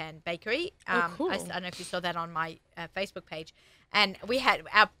Marzipan Bakery. Cool. I don't know if you saw that on my Facebook page. And we had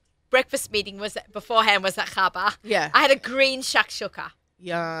our breakfast meeting beforehand was at Chaba. Yeah. I had a green shakshuka.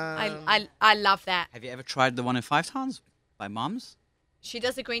 Yeah. I love that. Have you ever tried the one in Five Towns by Mom's? She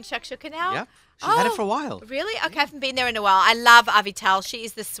does a green shakshuka now? Yeah. She's had it for a while. Really? Okay, I haven't been there in a while. I love Avital. She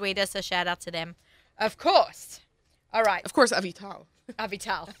is the sweetest, so shout out to them. Of course. All right. Of course, Avital.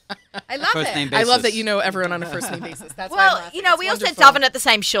 Avital. I love First it. name I basis. love that you know everyone on a first name basis. That's why I'm Well, laughing. you know, It's we also wonderful. daven at the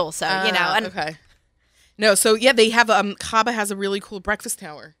same shul, so you know. And Okay. No, so yeah, they have Kaba has a really cool breakfast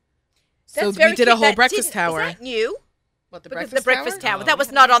tower. So that's very we did a cute. whole That breakfast didn't- tower. Is that new? What, the Because breakfast the breakfast tower? tower. That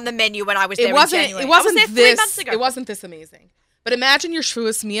was not on the menu when I was there It wasn't. in January. It wasn't I was there 3 months this. ago. It wasn't this amazing. But imagine your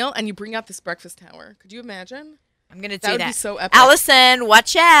Shavuos meal and you bring out this breakfast tower. Could you imagine? I'm gonna do That that. would be so epic. Allison,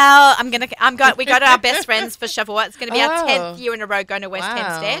 watch out! We got our best friends for Shavuot. It's gonna be our Oh. 10th year in a row going to West Wow.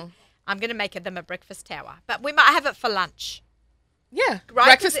 Hempstead. I'm gonna make them a breakfast tower, but we might have it for lunch. Yeah, Right?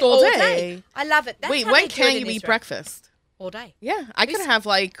 breakfast 'Cause all day. I love it. That's Wait, how when they do can it in you eat Israel. breakfast? All day. Yeah, I could Who's- have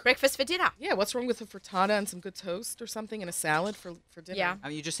like Breakfast for dinner. yeah. What's wrong with a frittata and some good toast or something and a salad for dinner? Yeah. I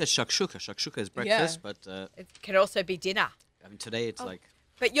mean, you just said shakshuka. Shakshuka is breakfast, but It can also be dinner. I mean, today it's like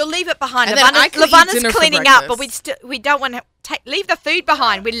But you'll leave it behind. And then I could eat Lavana's dinner for cleaning up, but breakfast. we don't want to leave the food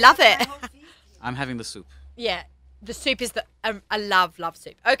behind. We love it. I'm having the soup. Yeah, the soup is I love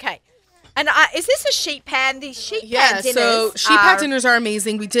soup. Okay, and is this a sheep pan? These sheep Yeah, pan dinners. so sheep pat are- dinners are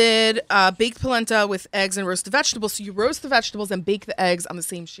amazing. We did baked polenta with eggs and roasted vegetables. So you roast the vegetables and bake the eggs on the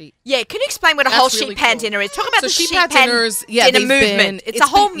same sheet. Yeah, can you explain what a That's whole really sheep pan cool. dinner is? Talk about So the sheep sheep pan pan dinners, yeah, dinner they've movement. been- It's a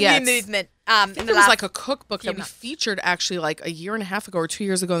whole new yeah, it's- movement. I In think the there was last like a cookbook few that we months. featured actually like a year and a half ago or 2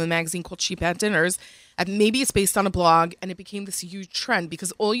 years ago in the magazine called Sheep Pat Dinners. And maybe it's based on a blog, and it became this huge trend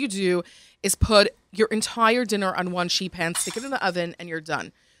because all you do is put your entire dinner on one sheet pan, stick it in the oven, and you're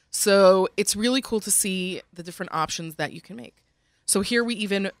done. So it's really cool to see the different options that you can make. So here we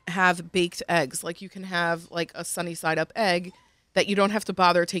even have baked eggs. Like you can have like a sunny side up egg that you don't have to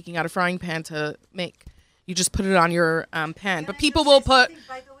bother taking out a frying pan to make. You just put it on your pan. But people will put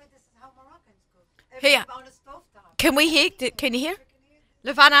By the way, this is how Moroccans cook. Here. On a stovetop. Can we hear? Can you hear?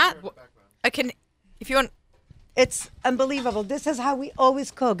 Lavana, if you want. It's unbelievable. This is how we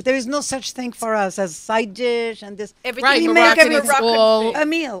always cook. There is no such thing for us as side dish and this. Everything right, we we make Moroccan everything- is all A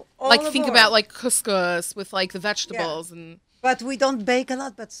meal. all like the think board. about like couscous with like the vegetables and But we don't bake a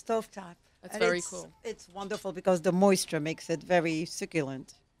lot, but stovetop. That's And very it's- cool. It's wonderful because the moisture makes it very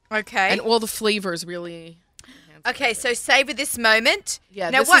succulent. Okay. and all the flavors really. Okay, so savor this moment. Yeah,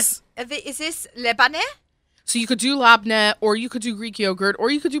 Now this what is- is this Lebanese? So you could do labneh, or you could do Greek yogurt, or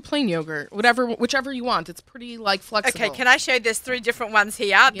you could do plain yogurt, whichever you want. It's pretty like flexible. Okay, can I show you? There's 3 different ones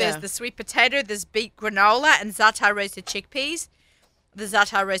here. There's Yeah. the sweet potato, there's beet granola, and za'atar roasted chickpeas. The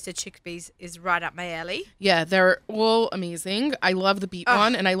za'atar roasted chickpeas is right up my alley. Yeah, they're all amazing. I love the beet Ugh.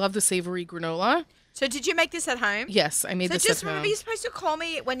 one, and I love the savory granola. So did you make this at home? Yes, I made So this just at remember, home. you're supposed to call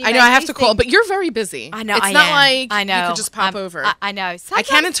me when you. I know make I have these to call, things. but you're very busy. I know. It's I not am. like I know. you could just pop over. I know. I Sometimes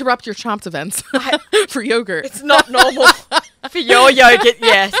can't interrupt your chomped events for yogurt. It's not normal for your yogurt.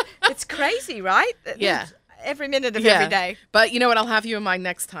 Yes, it's crazy, right? Yeah. Every minute of every day. But you know what? I'll have you in mind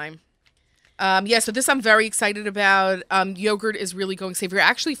next time. So this I'm very excited about. Yogurt is really going savory. I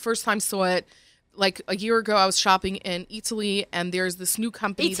actually first time saw it like a year ago. I was shopping in Italy, and there's this new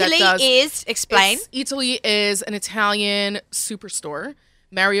company Italy that does. is explain. Italy is an Italian superstore.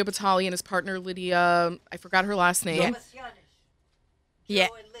 Mario Batali and his partner Lydia, I forgot her last name. Yeah.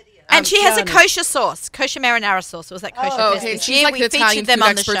 And she has a Giannis. kosher sauce, kosher marinara sauce. It was like kosher Oh, fest okay. this She's year. like We the Italian featured them food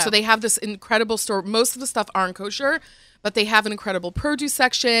on the expert. show. So they have this incredible store. Most of the stuff aren't kosher, but they have an incredible produce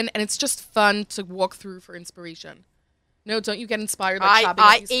section, and it's just fun to walk through for inspiration. No, don't you get inspired like shopping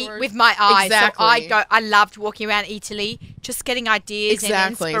I at these eat stores? with my eyes. Exactly. So I loved walking around Italy, just getting ideas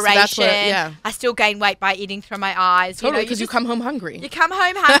Exactly. and So inspiration. that's what- yeah. I still gain weight by eating through my eyes. Totally, because you just- come home hungry. You come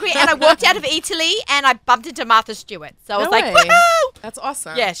home hungry, and I walked out of Italy, and I bumped into Martha Stewart. So I was No like, way. woohoo! That's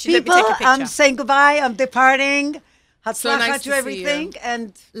awesome. Yeah, she let me People, take a picture. I'm saying goodbye. I'm departing. So nice Hatzlacha to to see everything. you.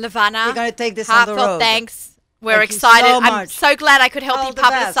 And Lavana, We're gonna take this on the heartfelt road. thanks. We're Thank you excited. so I'm much. so glad I could help All you the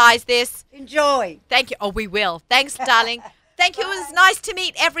best. publicize this. enjoy. Thank you. Oh, we will. Thanks, darling. Thank you. It was nice to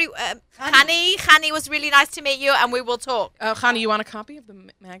meet Hani. Hani was really nice to meet you, and we will talk. Khani, you want a copy of the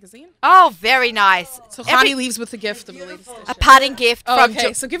magazine? Oh, very nice. So Every- Khani leaves with the gift of the latest a issue. parting gift Oh, from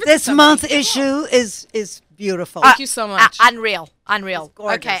okay, so give it This to somebody. month's issue is beautiful. Thank you so much. Unreal. It's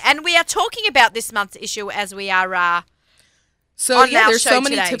gorgeous. Okay, and we are talking about this month's issue as we are. So on yeah, our there's show so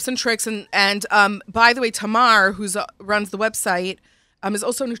many today. tips and tricks, and by the way, Tamar, who's runs the website, is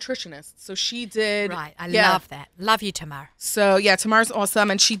also a nutritionist. So she did Right. I yeah. love that. Love you, Tamar. So yeah, Tamar's awesome,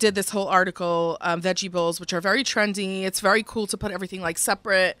 and she did this whole article, veggie bowls, which are very trendy. It's very cool to put everything like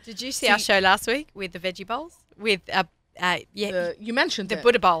separate. Did you see our show last week with the veggie bowls with You mentioned the it.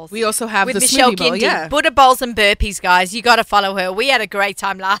 Buddha bowls. We also have with the Michelle smoothie bowl. Gindy. Yeah. Buddha bowls and burpees, guys. You got to follow her. We had a great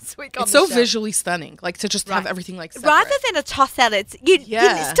time last week on It's the so show. visually stunning. Like to just have Right. everything like separate. Rather than a toss out, you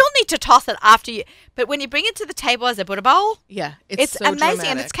still need to toss it after you. But when you bring it to the table as a Buddha bowl, Yeah, it's so amazing and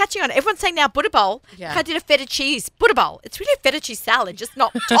dramatic. it's catching on. Everyone's saying now Buddha bowl. Yeah. I did a feta cheese Buddha bowl. It's really a feta cheese salad, just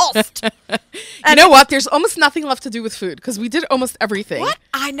not tossed. You know what? There's almost nothing left to do with food because we did almost everything. What?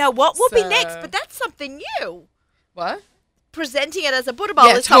 I know what will be So- next, but that's something new. What? Presenting it as a Buddha bowl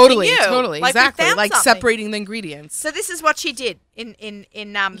Yeah, is totally, something new. totally, Like, we exactly. found Like something. separating the ingredients. So this is what she did in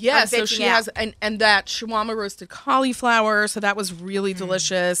Yeah, on so Vegging she Out. has and that shawarma roasted cauliflower, so that was really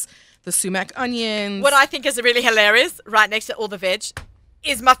delicious. The sumac onions. What I think is really hilarious, right next to all the veg,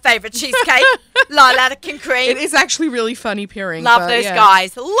 is my favorite cheesecake, lilac and cream. It is actually really funny pairing. Love but those yeah.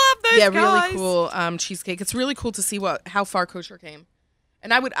 guys. Love those Yeah, guys. really cool cheesecake. It's really cool to see how far kosher came.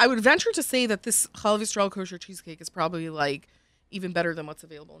 And I would venture to say that this Chalav Yisrael kosher cheesecake is probably like even better than what's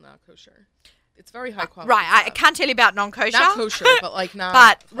available now kosher. It's very high quality. Right, I stuff. can't tell you about non-kosher. Not kosher, but like not.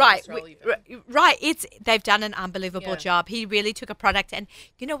 But Chalav right, Yisrael even. right. They've done an unbelievable Yeah. job. He really took a product, and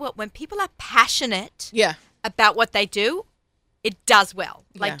you know what? When people are passionate Yeah. about what they do, it does well.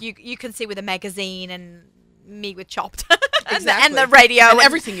 Like Yeah. you can see with a magazine and me with Chopped Exactly. and the radio and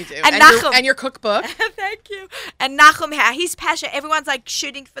everything you do, and and Nachum. your cookbook. Thank you. And Nachum, how he's passionate. Everyone's like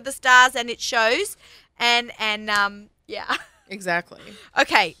shooting for the stars, and it shows. And yeah. Exactly.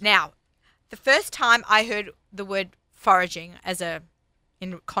 Okay, now, the first time I heard the word foraging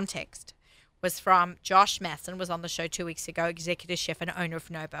in context was from Josh Masson, was on the show 2 weeks ago, executive chef and owner of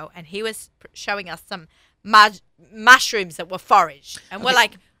Nobo, and he was showing us some mushrooms that were foraged. And we're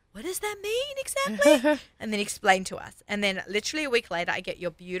like, what does that mean exactly? And then he explained to us. And then literally a week later, I get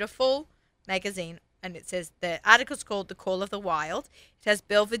your beautiful magazine, and it says the article's called The Call of the Wild. It has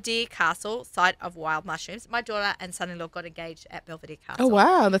Belvedere Castle, site of wild mushrooms. My daughter and son-in-law got engaged at Belvedere Castle. Oh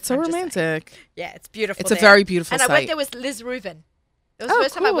wow, that's so I'm just saying. romantic. Yeah, it's beautiful. It's a there. very beautiful And I went site. there with Liz Reuven. It was Oh, the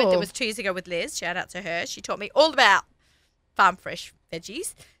first time I went there cool. was 2 years ago with Liz. Shout out to her. She taught me all about farm fresh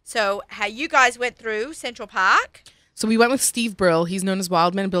veggies. So how you guys went through Central Park. So we went with Steve Brill. He's known as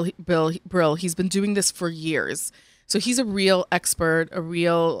Wildman Bill Brill. He's been doing this for years. So he's a real expert,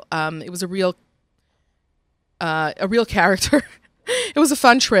 it was a real character. It was a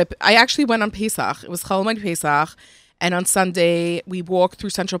fun trip. I actually went on Pesach. It was Chol Hamoed Pesach. And on Sunday, we walked through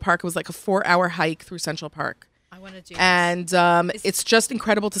Central Park. It was like a 4-hour hike through Central Park. I want to do And it's just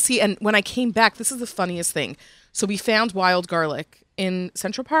incredible to see. And when I came back, this is the funniest thing. So we found wild garlic in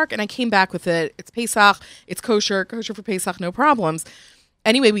Central Park, and I came back with it. It's Pesach. It's kosher for Pesach, no problems.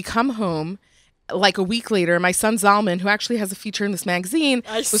 Anyway, we come home like a week later. My son Zalman, who actually has a feature in this magazine,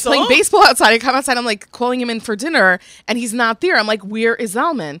 was playing baseball outside. I come outside. I'm like calling him in for dinner, and he's not there. I'm like, where is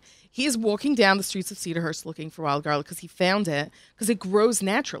Zalman? He is walking down the streets of Cedarhurst looking for wild garlic because he found it because it grows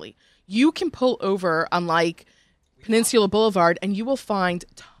naturally. You can pull over on like Peninsula Boulevard, and you will find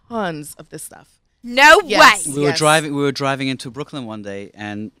tons of this stuff. No Yes. way. We were driving into Brooklyn one day,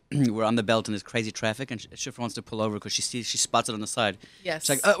 and we're on the belt, and there's crazy traffic, and Shifra wants to pull over because she spots it on the side. Yes. She's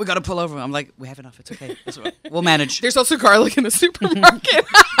like, "Oh, we gotta pull over." I'm like, "We have enough. It's okay. It's all right. We'll manage." There's also garlic in the supermarket.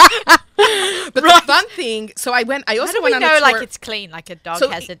 But the fun thing, so I also How do went we on know a tour. like it's clean, like a dog So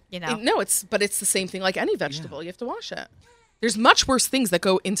has it, you know? No, it's the same thing like any vegetable. You have to wash it. There's much worse things that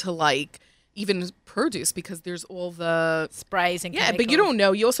go into like even produce because there's all the Sprays and but you chemicals. don't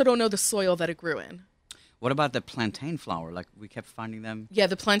know. You also don't know the soil that it grew in. What about the plantain flower? Like we kept finding them. Yeah,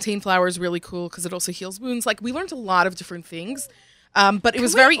 the plantain flower is really cool because it also heals wounds. Like we learned a lot of different things, but it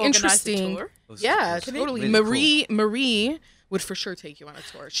was we very organize a interesting. tour? Yeah, It was totally. really Marie would for sure take you on a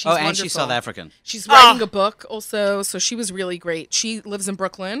tour. She's and wonderful. she's South African. She's writing a book also, so she was really great. She lives in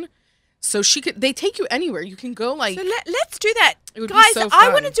Brooklyn, so they take you anywhere. You can go like So let's do that. It would be Guys, so I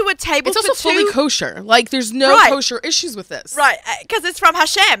fun. want to do a table it's also for two. fully kosher. Like there's no Right. kosher issues with this. Right, because it's from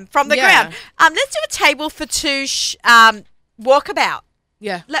Hashem, from the Yeah. ground. Let's do a table for two walkabout.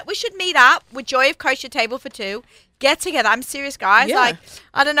 Yeah. We should meet up with Joy of Kosher Table for Two. Get together. I'm serious, guys. Yeah. Like,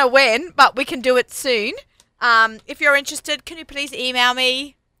 I don't know when, but we can do it soon. If you're interested, can you please email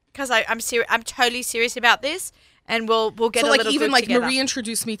me? Because I'm serious. I'm totally serious about this, and we'll get So a like little even group like together. Marie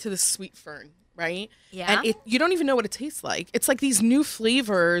introduced me to the sweet fern, right? Yeah. And you don't even know what it tastes like. It's like these new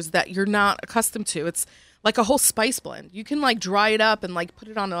flavors that you're not accustomed to. It's like a whole spice blend. You can like dry it up and like put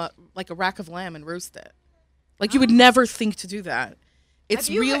it on a rack of lamb and roast it. Like you would never think to do that. It's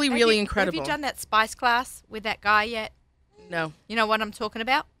Have you- really, have really you- incredible. Have you done that spice class with that guy yet? No, You know what I'm talking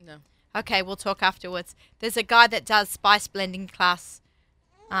about? no. Okay, we'll talk afterwards. There's a guy that does spice blending class.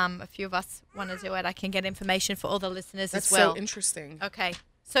 A few of us want to do it. I can get information for all the listeners That's as well. so interesting. Okay,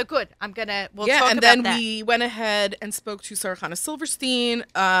 So good. We'll yeah, talk and about then that. we went ahead and spoke to Sarahana Silverstein,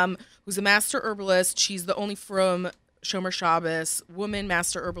 who's a master herbalist. She's the only from Shomer Shabbos woman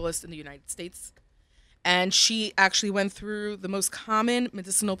master herbalist in the United States. And she actually went through the most common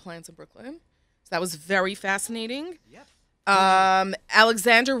medicinal plants in Brooklyn. So that was very fascinating. Yep.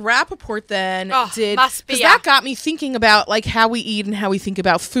 Alexander Rappaport then did, must be because that got me thinking about like how we eat and how we think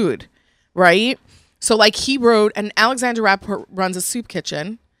about food, right? So like he wrote, and Alexander Rappaport runs a soup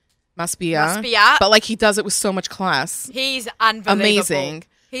kitchen, Maspia, but like he does it with so much class. He's unbelievable. Amazing.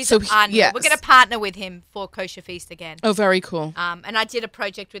 He's So unreal. yes. We're going to partner with him for Kosher Feast again. Oh, very cool. And I did a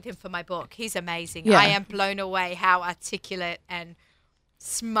project with him for my book. He's amazing. Yeah. I am blown away how articulate and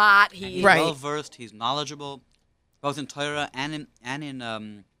smart he is. Right. Well versed. He's knowledgeable, both in Torah and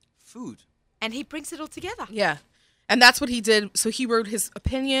in food. And he brings it all together. Yeah. And that's what he did. So he wrote his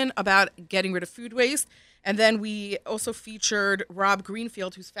opinion about getting rid of food waste. And then we also featured Rob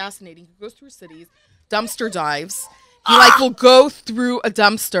Greenfield, who's fascinating. He goes through cities, dumpster dives. He will go through a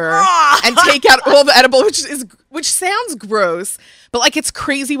dumpster and take out all the edible, which sounds gross, but like it's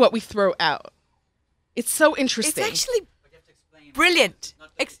crazy what we throw out. It's so interesting. It's actually brilliant.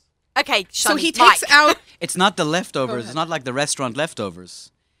 Okay, so he Mike. takes out. It's not the leftovers. ahead. It's not like the restaurant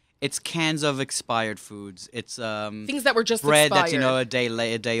leftovers. It's cans of expired foods. It's Things that were just bread expired. that's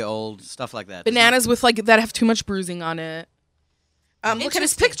a day old, stuff like that. Bananas with that have too much bruising on it. Look at his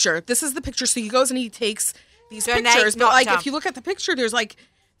Interesting. picture. This is the picture. So he goes and he takes these Donate, pictures, but not like dump. if you look at the picture, there's like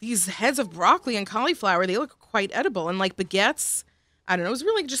these heads of broccoli and cauliflower. They look quite edible, and like baguettes. I don't know. It was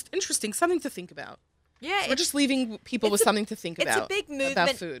really just interesting, something to think about. Yeah, We're just leaving people with something to think about. It's a big movement about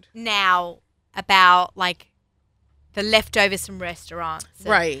food. now about like the leftovers from restaurants. And,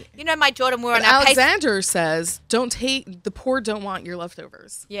 Right. You know, my daughter, we're But on our Alexander says, "Don't hate the poor. Don't want your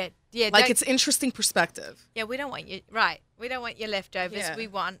leftovers." Yeah. Like don't- it's interesting perspective. Yeah, we don't want you. Right. We don't want your leftovers. Yeah. We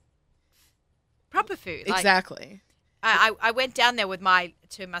want proper food. Like, Exactly. I went down there with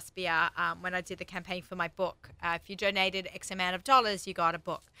to Maspia when I did the campaign for my book. If you donated X amount of dollars, you got a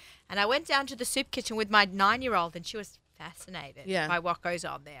book. And I went down to the soup kitchen with my 9-year-old, and she was fascinated by what goes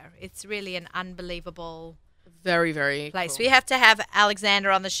on there. It's really an unbelievable Very, very place. cool. We have to have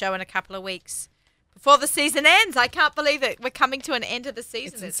Alexander on the show in a couple of weeks before the season ends. I can't believe it. We're coming to an end of the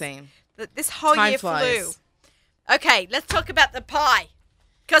season. It's insane. This whole Time year flies. flew. Okay, let's talk about the pie.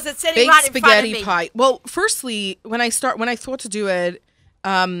 Because it's sitting Baked right in front of spaghetti me. pie. Well, firstly, when I thought to do it,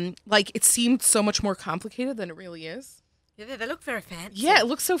 it seemed so much more complicated than it really is. Yeah, they look very fancy. Yeah, it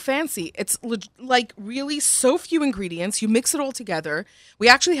looks so fancy. It's really so few ingredients. You mix it all together. We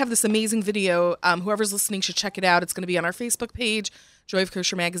actually have this amazing video. Whoever's listening should check it out. It's going to be on our Facebook page, Joy of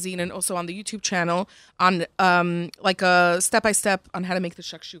Kosher Magazine, and also on the YouTube channel on a step-by-step on how to make the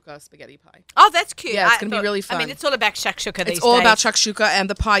shakshuka spaghetti pie. Oh, that's cute. Yeah, it's gonna be really I mean, fun. it's all about shakshuka these It's all days. about shakshuka, and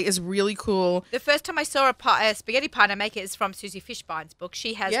the pie is really cool. The first time I saw a spaghetti pie and I make it is from Susie Fishbine's book.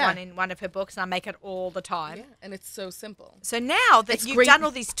 She has Yeah. one in one of her books, and I make it all the time. Yeah, and it's so simple. So now that It's you've great. done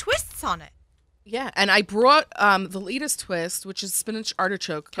all these twists on it, Yeah, and I brought the latest twist, which is spinach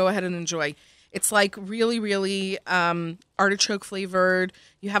artichoke. Go ahead and enjoy. It's like really, really artichoke flavored.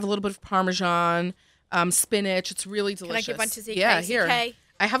 You have a little bit of Parmesan, spinach. It's really delicious. I give one to ZK? Yeah, here. ZK?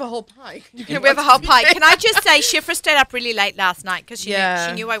 I have a whole pie. You we have a whole pie. Can I just say, Shifra stayed up really late last night because Yeah.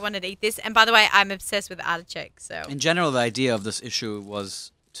 she knew I wanted to eat this. And by the way, I'm obsessed with artichoke. So In general, the idea of this issue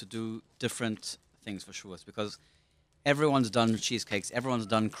was to do different things for Shavuos because everyone's done cheesecakes, everyone's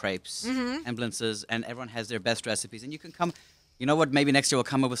done crepes and blintzes, and everyone has their best recipes. And you can come, you know what, maybe next year we'll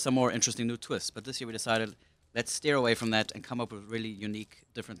come up with some more interesting new twists. But this year we decided, let's steer away from that and come up with really unique,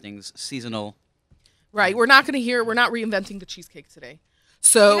 different things, seasonal. Right. We're not reinventing the cheesecake today.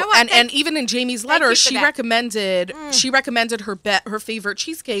 So You know what? and even in Jamie's Thank letter, you for she that. recommended her favorite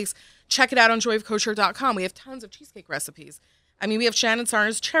cheesecakes. Check it out on joyofkosher.com. We have tons of cheesecake recipes. I mean, we have Shannon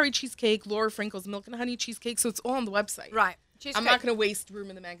Sarner's cherry cheesecake, Laura Frankel's milk and honey cheesecake, so it's all on the website. right, I'm not going to waste room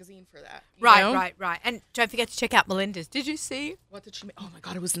in the magazine for that. you Right, know? right. And don't forget to check out Melinda's. Did you see? What did she make? Oh my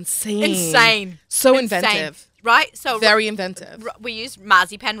God, it was insane. Insane. So Insane. inventive. Right? So Very inventive. we used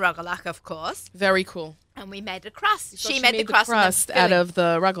marzipan rogalach, of course, Very cool. and we made a crust. So She made the crust, and the out filling. of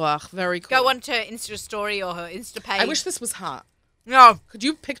the raglach. Very cool. Go on to her Insta story or her Insta page. I wish this was hot. No, Could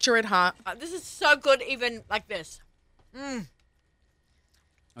you picture it hot? this is so good, even like this.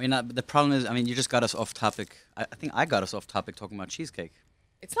 I mean, the problem is, I mean, you just got us off topic. I think I got us off topic talking about cheesecake.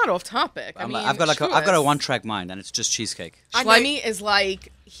 It's not off topic. I mean, I've got a one-track mind, and it's just cheesecake. I know- Shlomi is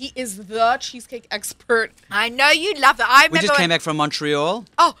like, he is the cheesecake expert. I know you love that. I We remember. just came back from Montreal.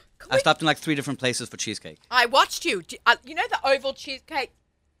 Oh, I stopped in like 3 different places for cheesecake. I watched you. You know the oval cheesecake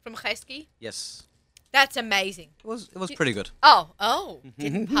from Chesky? Yes. That's amazing. It was pretty good. Oh,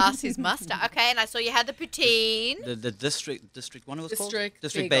 didn't pass his muster. Okay, and I saw you had the poutine. The district one it was called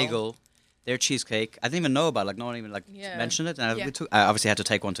District Bagel. Their cheesecake. I didn't even know about it. Like no one even mentioned it, and I obviously had to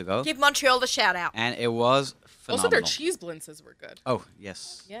take one to go. Give Montreal a shout out. And it was phenomenal. Also, their cheese blintzes were good. Oh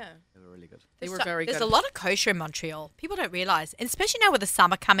yes. Yeah. They were really good. They were very good. There's a lot of kosher in Montreal. People don't realize, and especially now with the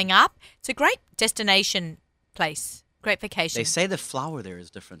summer coming up, it's a great destination place. Great vacation. They say the flour there is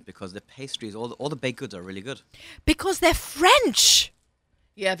different because the pastries, all the baked goods are really good. Because they're French.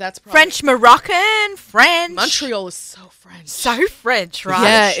 Yeah, that's probably French, Moroccan, French. Montreal is so French. So French, right?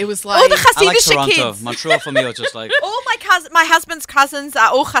 Yeah, it was like all the I like Hasidic Toronto. kids. Montreal for me was just like All my husband's cousins are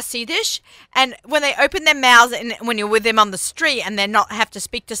all Hasidish, and when they open their mouths and when you're with them on the street and they're not have to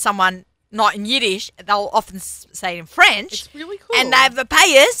speak to someone not in Yiddish, they'll often say it in French. It's really cool. And they have the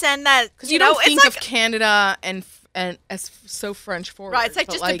payas and that because you know, don't think it's of like, Canada and as so French forward. right. It's like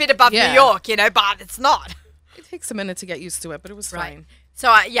but just a bit above New York, you know, but it's not. It takes a minute to get used to it, but it was fine. So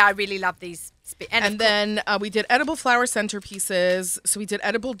I really love these. And then we did edible flower centerpieces. So we did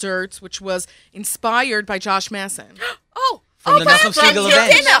edible dirt, which was inspired by Josh Masson. From the that's Nachum from Siegel your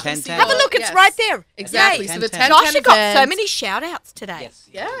event. dinner. 10-10. Have a look, it's Yes. right there. Exactly. Yay. So the 10-10. 10-10 Josh, you got so event- many shout outs today.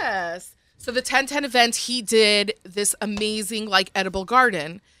 Yes. So the 10-10 event, he did this amazing like edible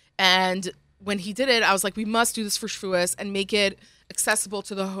garden. And when he did it, I was like, we must do this for Shavuos and make it accessible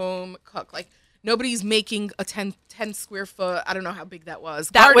to the home cook. Like nobody's making a 10 square foot, I don't know how big that was,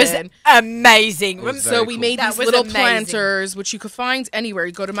 That garden. was amazing. was So very we cool. made That these was little amazing. planters, which you could find anywhere.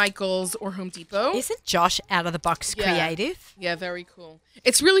 You go to Michael's or Home Depot. Isn't Josh out of the box Yeah. creative? Yeah, very cool.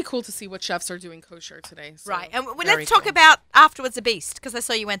 It's really cool to see what chefs are doing kosher today. So Right. And very let's talk cool. about Afterwards a Beast, because I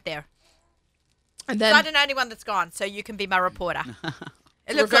saw you went there. And So then I'm the only one that's gone, so you can be my reporter.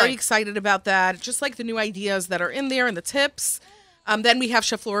 It we're looked very good. excited about that. Just like the new ideas that are in there and the tips. Then we have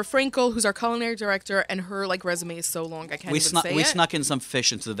Chef Laura Frankel, who's our culinary director, and her like resume is so long I can't even say we it. snuck in some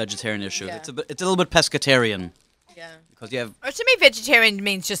fish into the vegetarian issue. Yeah. It's a little bit pescatarian Yeah. because you have To me, vegetarian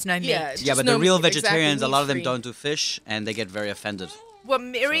means just no meat. Yeah, it's yeah, just but no the real meat, exactly, vegetarians, a lot of them meat-free. don't do fish and they get very offended. Well,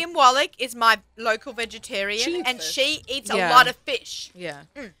 Miriam Wallach is my local vegetarian, She eats and fish. she eats a Yeah. lot of fish. Yeah.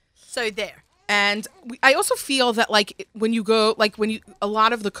 So there. And I also feel that like when you go, like when you, a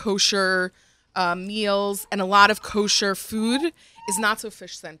lot of the kosher meals and a lot of kosher food is not so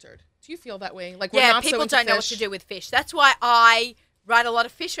fish centered. Do you feel that way? Like we're Yeah, not so people into don't know what fish. to do with fish. That's why I write a lot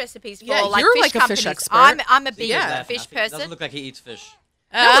of fish recipes for Yeah, like you're fish like a companies. fish expert. I'm a big Yeah. fish It person. doesn't look like he eats fish.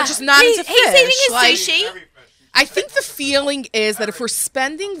 No, we're just not into He's eating fish. his Like, sushi. I think the feeling is that if we're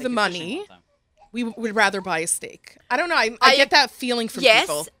spending the money, we would rather buy a steak. I don't know. I get that feeling from Yes,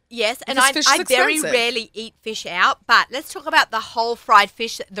 people. yes, and Because fish is I very expensive. rarely eat fish out. But let's talk about the whole fried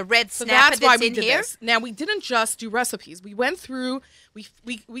fish, the red So snapper that's why we in did here. this. Now we didn't just do recipes. We went through.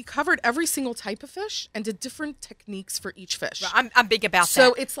 We covered every single type of fish and did different techniques for each fish. I'm big about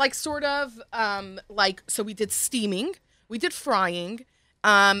So that. it's like sort of like so we did steaming, we did frying,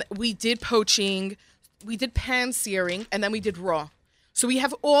 we did poaching, we did pan searing, and then we did raw. So we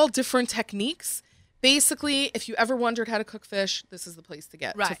have all different techniques. Basically, if you ever wondered how to cook fish, this is the place to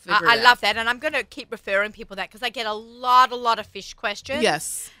get. To Right, figure I it love out. that, and I'm going to keep referring people that because I get a lot of fish questions.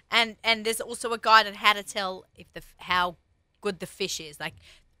 Yes. and there's also a guide on how to tell if how good the fish is. Like,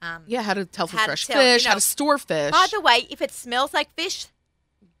 Yeah, how to tell for How to fresh tell, fish, you how know. to store fish. by the way, if it smells like fish,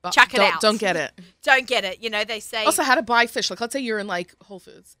 But chuck it don't, out. Don't get it. don't get it. You know, they say Also, how to buy fish. Like, let's say you're in like Whole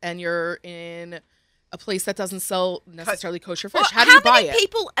Foods and you're in a place that doesn't sell necessarily kosher fish. Well, how do you buy many it?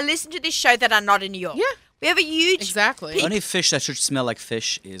 people listen to this show that are not in New York? Yeah. We have a huge Exactly. The only fish that should smell like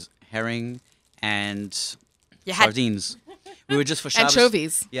fish is herring and You had- sardines. We were just for Shabbos.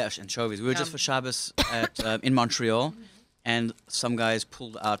 Anchovies. Yeah, anchovies. We were just for Shabbos in Montreal, and some guys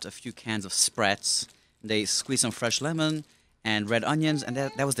pulled out a few cans of Spratz. They squeezed some fresh lemon and red onions, and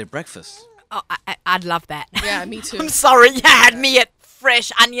that was their breakfast. Oh, I'd love that. Yeah, me too. I'm sorry, you had me at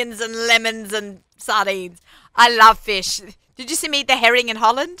fresh onions and lemons and sardines. I love fish. Did you see me eat the herring in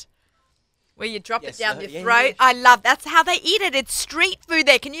Holland? Where you drop Yes, it down your yeah, throat. yeah. I love that's how they eat it. It's street food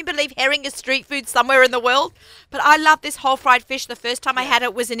there. Can you believe herring is street food somewhere in the world? But I love this whole fried fish. The first time I had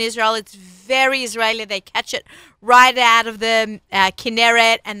it was in Israel. It's very Israeli. They catch it right out of the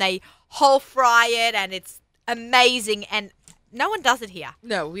Kinneret and they whole fry it, and it's amazing. And no one does it here.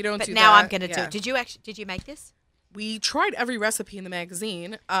 No, we don't But do now that. I'm going to do Yeah. it. Did you make this? We tried every recipe in the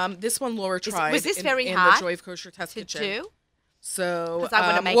magazine. This one Laura tried. was this in, very in hard the Joy of Kosher Test To Kitchen. do? So 'Cause I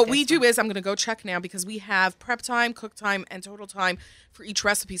wanna make what this we do one. is I'm going to go check now because we have prep time, cook time, and total time for each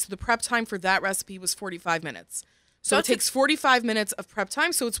recipe. So the prep time for that recipe was 45 minutes. So it it's a- takes 45 minutes of prep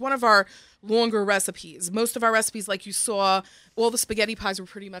time. So it's one of our longer recipes. Most of our recipes, like you saw, all the spaghetti pies were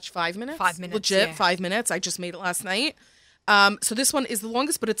pretty much 5 minutes. 5 minutes, Legit, yeah. 5 minutes. I just made it last night. So this one is the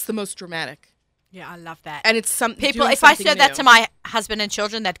longest, but it's the most dramatic. Yeah, I love that. And it's some People, doing if I something said that new. to my husband and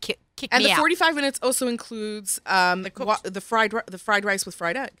children, they'd kick And me the out. 45 minutes also includes the fried rice with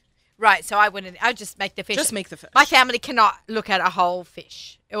fried egg. Right, so I wouldn't. I'd just make the fish. Just make the fish. My family cannot look at a whole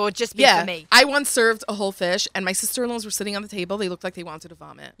fish. It will just be Yeah, for me. I once served a whole fish, and my sister-in-laws were sitting on the table. They looked like they wanted to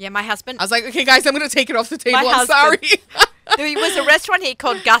vomit. Yeah, my husband. I was like, okay, guys, I'm going to take it off the table. I'm husband. sorry. There was a restaurant here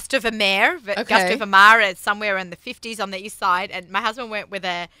called Gusto Vermeer. Okay. Gusto Vermeer. It's somewhere in the 50s on the east side. And my husband went with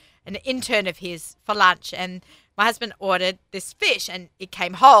an intern of his for lunch. And my husband ordered this fish, and it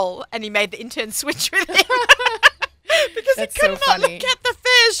came whole. And he made the intern switch with him. Because That's he could so not funny. look at the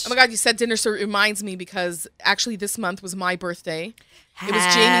fish. Oh my God, you said dinner, so it reminds me because actually this month was my birthday. It was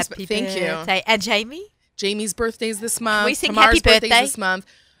Jamie's. Happy Thank you. birthday. And Jamie? Jamie's birthday's this month. we sing Tamar's happy birthday's birthday? this month.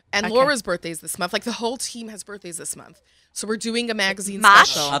 And Okay. Laura's birthday's this month. Like the whole team has birthdays this month. So we're doing a magazine March?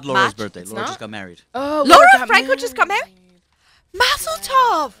 special. Not Laura's March. birthday. It's Laura not? just got married. Oh, Laura got Frankel just got married? Mazel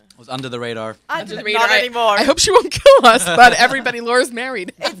tov. It was under the radar. Under the Not radar. anymore. I hope she won't kill us, but everybody, Laura's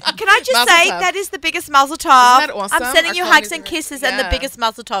married. Can I just Mazel say tov. that is the biggest mazel tov? Isn't that awesome? I'm sending Our you colonies hugs and are- kisses and the Yeah. biggest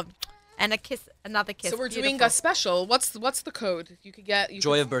mazel tov. And a kiss, another kiss. So we're doing Beautiful. a special. What's the code? You could get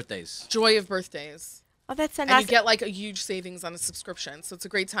Joy of birthdays. Joy of birthdays. Oh, that's so And nice. you get like a huge savings on a subscription. So it's a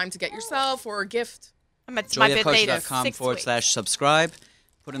great time to get yourself or a gift. It's my birthday to Joyofcoach.com 6 weeks. /subscribe.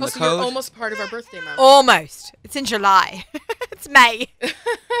 Put in Oh, the so code. you're almost part of our birthday month. Almost. It's in July. It's May.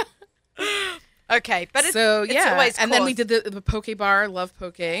 Okay, but it's, So it's yeah, always and then we cause. did the poke bar. Love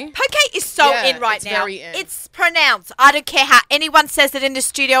poke. Poke is so Yeah, in right it's now. very in. It's pronounced. I don't care how anyone says it in the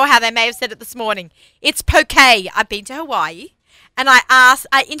studio or how they may have said it this morning. It's poke. I've been to Hawaii, and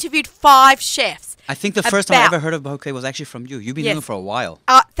I interviewed 5 chefs. I think the first time I about- ever heard of poke was actually from you. You've been Yes. doing it for a while.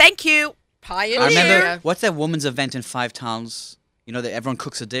 Thank you, pioneer. I remember, Yeah. what's that woman's event in 5 towns? You know, that everyone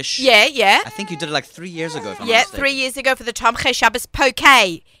cooks a dish? Yeah, yeah. I think you did it like 3 years ago, if I'm Yeah, not mistaken. 3 years ago for the Tomche Shabbos poke.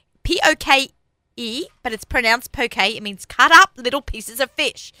 P-O-K-E, but it's pronounced poke. It means cut up little pieces of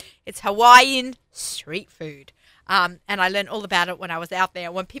fish. It's Hawaiian street food. And I learned all about it when I was out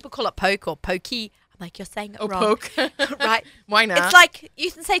there. When people call it poke or pokey, I'm like, you're saying it Oh, wrong. poke. Right? Why not? It's like,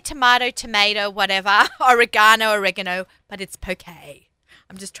 you can say tomato, whatever, oregano, but it's poke.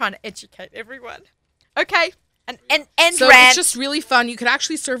 I'm just trying to educate everyone. Okay. And So rant. it's just really fun. You could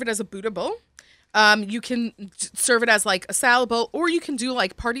actually serve it as a Buddha bowl. You can serve it as like a salad bowl, or you can do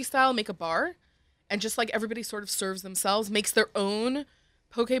like party style, make a bar, and just like everybody sort of serves themselves, makes their own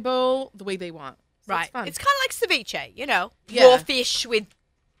poke bowl the way they want. So right. It's fun. It's kind of like ceviche, you know, Yeah. raw fish with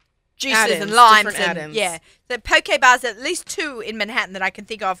juices Add-ins, and limes. different And, add-ins. yeah. The poke bars, at least 2 in Manhattan that I can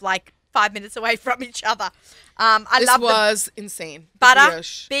think of, like 5 minutes away from each other. I this love the was insane. The butter.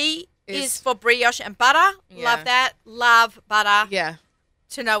 brioche. B is is- for brioche and butter. Yeah. Love that. Love butter Yeah.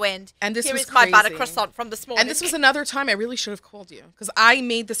 to no end. And this Here was is my butter crazy. croissant from this morning. And this was another time I really should have called you because I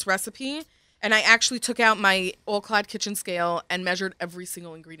made this recipe and I actually took out my all-clad kitchen scale and measured every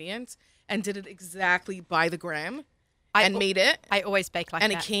single ingredient and did it exactly by the gram and made it. I always bake like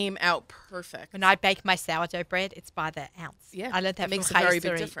And that. it came out perfect. When I bake my sourdough bread, it's by the ounce. Yeah, I learned that makes from a very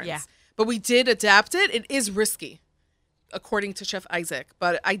big Chaiseri. difference. Yeah. But we did adapt it. It is risky, according to Chef Isaac.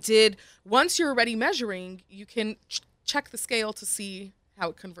 But I did. Once you're already measuring, you can check the scale to see how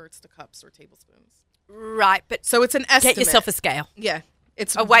it converts to cups or tablespoons. Right, but So it's an estimate. get yourself a scale. Yeah,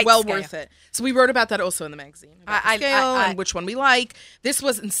 it's A weight well scale. worth it. So we wrote about that also in the magazine. About I- the scale I- and which one we like. This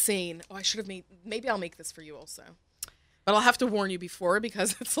was insane. Oh, I should have made. Maybe I'll make this for you also. But I'll have to warn you before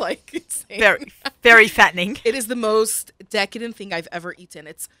because it's like insane. Very, very fattening. It is the most decadent thing I've ever eaten.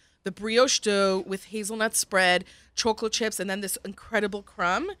 It's the brioche dough with hazelnut spread, chocolate chips, and then this incredible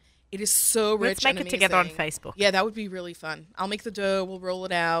crumb. It is so rich. Let's make and it together on amazing. Facebook. Yeah, that would be really fun. I'll make the dough. We'll roll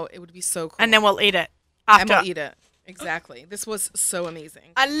it out. It would be so cool. And then we'll eat it And after. we'll eat it. Exactly. This was so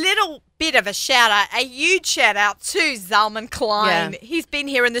amazing. A little bit of a shout out, a huge shout out to Zalman Klein. Yeah. He's been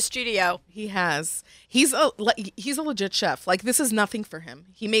here in the studio. He has. He's a legit chef. Like this is nothing for him.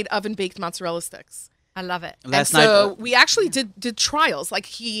 He made oven baked mozzarella sticks. I love it. Last and so night, we actually did trials. Like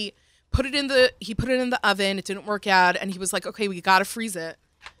he put it in the oven. It didn't work out, and he was like, "Okay, we gotta freeze it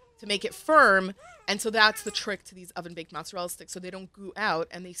to make it firm." And so that's the trick to these oven baked mozzarella sticks, so they don't goo out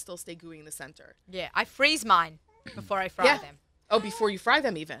and they still stay gooey in the center. Yeah, I freeze mine before I fry them. Oh, before you fry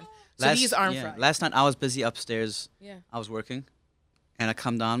them, even. So these aren't fried. Last night I was busy upstairs. Yeah. I was working, And I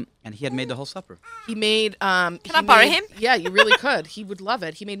come down, and he had made the whole supper. He made. Can I borrow him? Yeah, you really could. He would love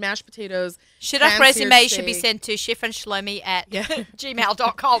it. He made mashed potatoes. Shidduch pan-seared resume should be steak, sent to shifranshlomi at Yeah.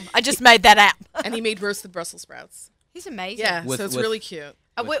 gmail.com. I just made that app. and he made roasted Brussels sprouts. He's amazing. Yeah, With- so it's with- really cute.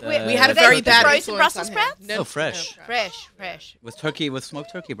 We We had a are they very bad frozen influence Brussels on him. sprouts? No, fresh. Fresh. With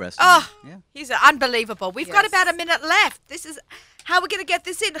smoked turkey breast. Oh, Yeah. he's unbelievable. We've got Yes. about a minute left. This is how we're going to get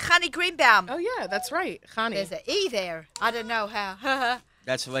this in. Chani Greenbaum. Oh yeah, that's right, Chani. There's an E there. I don't know how.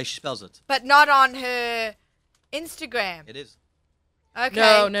 That's the way she spells it. But not on her Instagram. It is. Okay.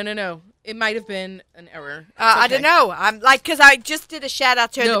 No. It might have been an error. It's I okay. don't know. I'm like, because I just did a shout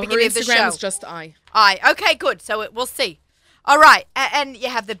out to her at No, the her beginning of the Instagram show. is just I. Okay, good. So we'll see. All right. And you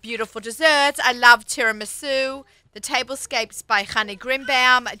have the beautiful desserts. I love tiramisu. The tablescapes by Chani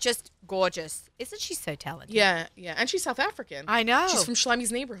Grimbaum. Just gorgeous. Isn't she so talented? Yeah, and she's South African. I know. She's from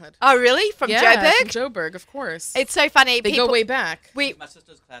Schleime's neighborhood. Oh, really? From yeah, Joburg? from Joburg, of course. It's so funny. They People, go way back. My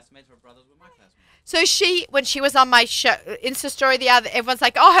sister's classmates, her brothers were my classmates. So when she was on my show, Insta story everyone's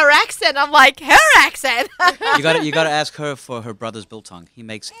like, oh, her accent. I'm like, her accent. You gotta ask her for her brother's biltong. He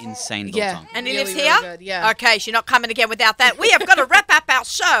makes insane Yeah. biltong. And he Really, lives really here? good, yeah. Okay, she's not coming again without that. We have got to wrap up our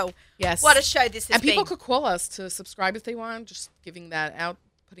show. Yes. What a show this has And people been. could call us to subscribe if they want. Just giving that out,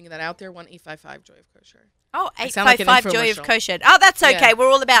 putting that out there. 1-855 Joy of Kosher. Oh, I sound like an 855 Joy of infomercial. Kosher. Oh, that's okay. Yeah. We're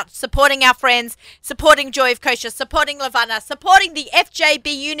all about supporting our friends, supporting Joy of Kosher, supporting Levana, supporting the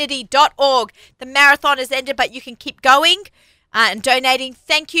fjbunity.org. The marathon has ended, but you can keep going and donating.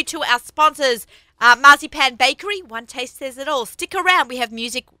 Thank you to our sponsors, Marzipan Bakery. One taste says it all. Stick around. We have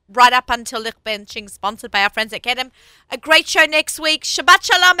music right up until Lichbenching, sponsored by our friends at Kedem. A great show next week. Shabbat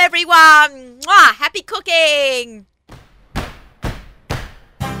Shalom, everyone. Mwah. Happy cooking.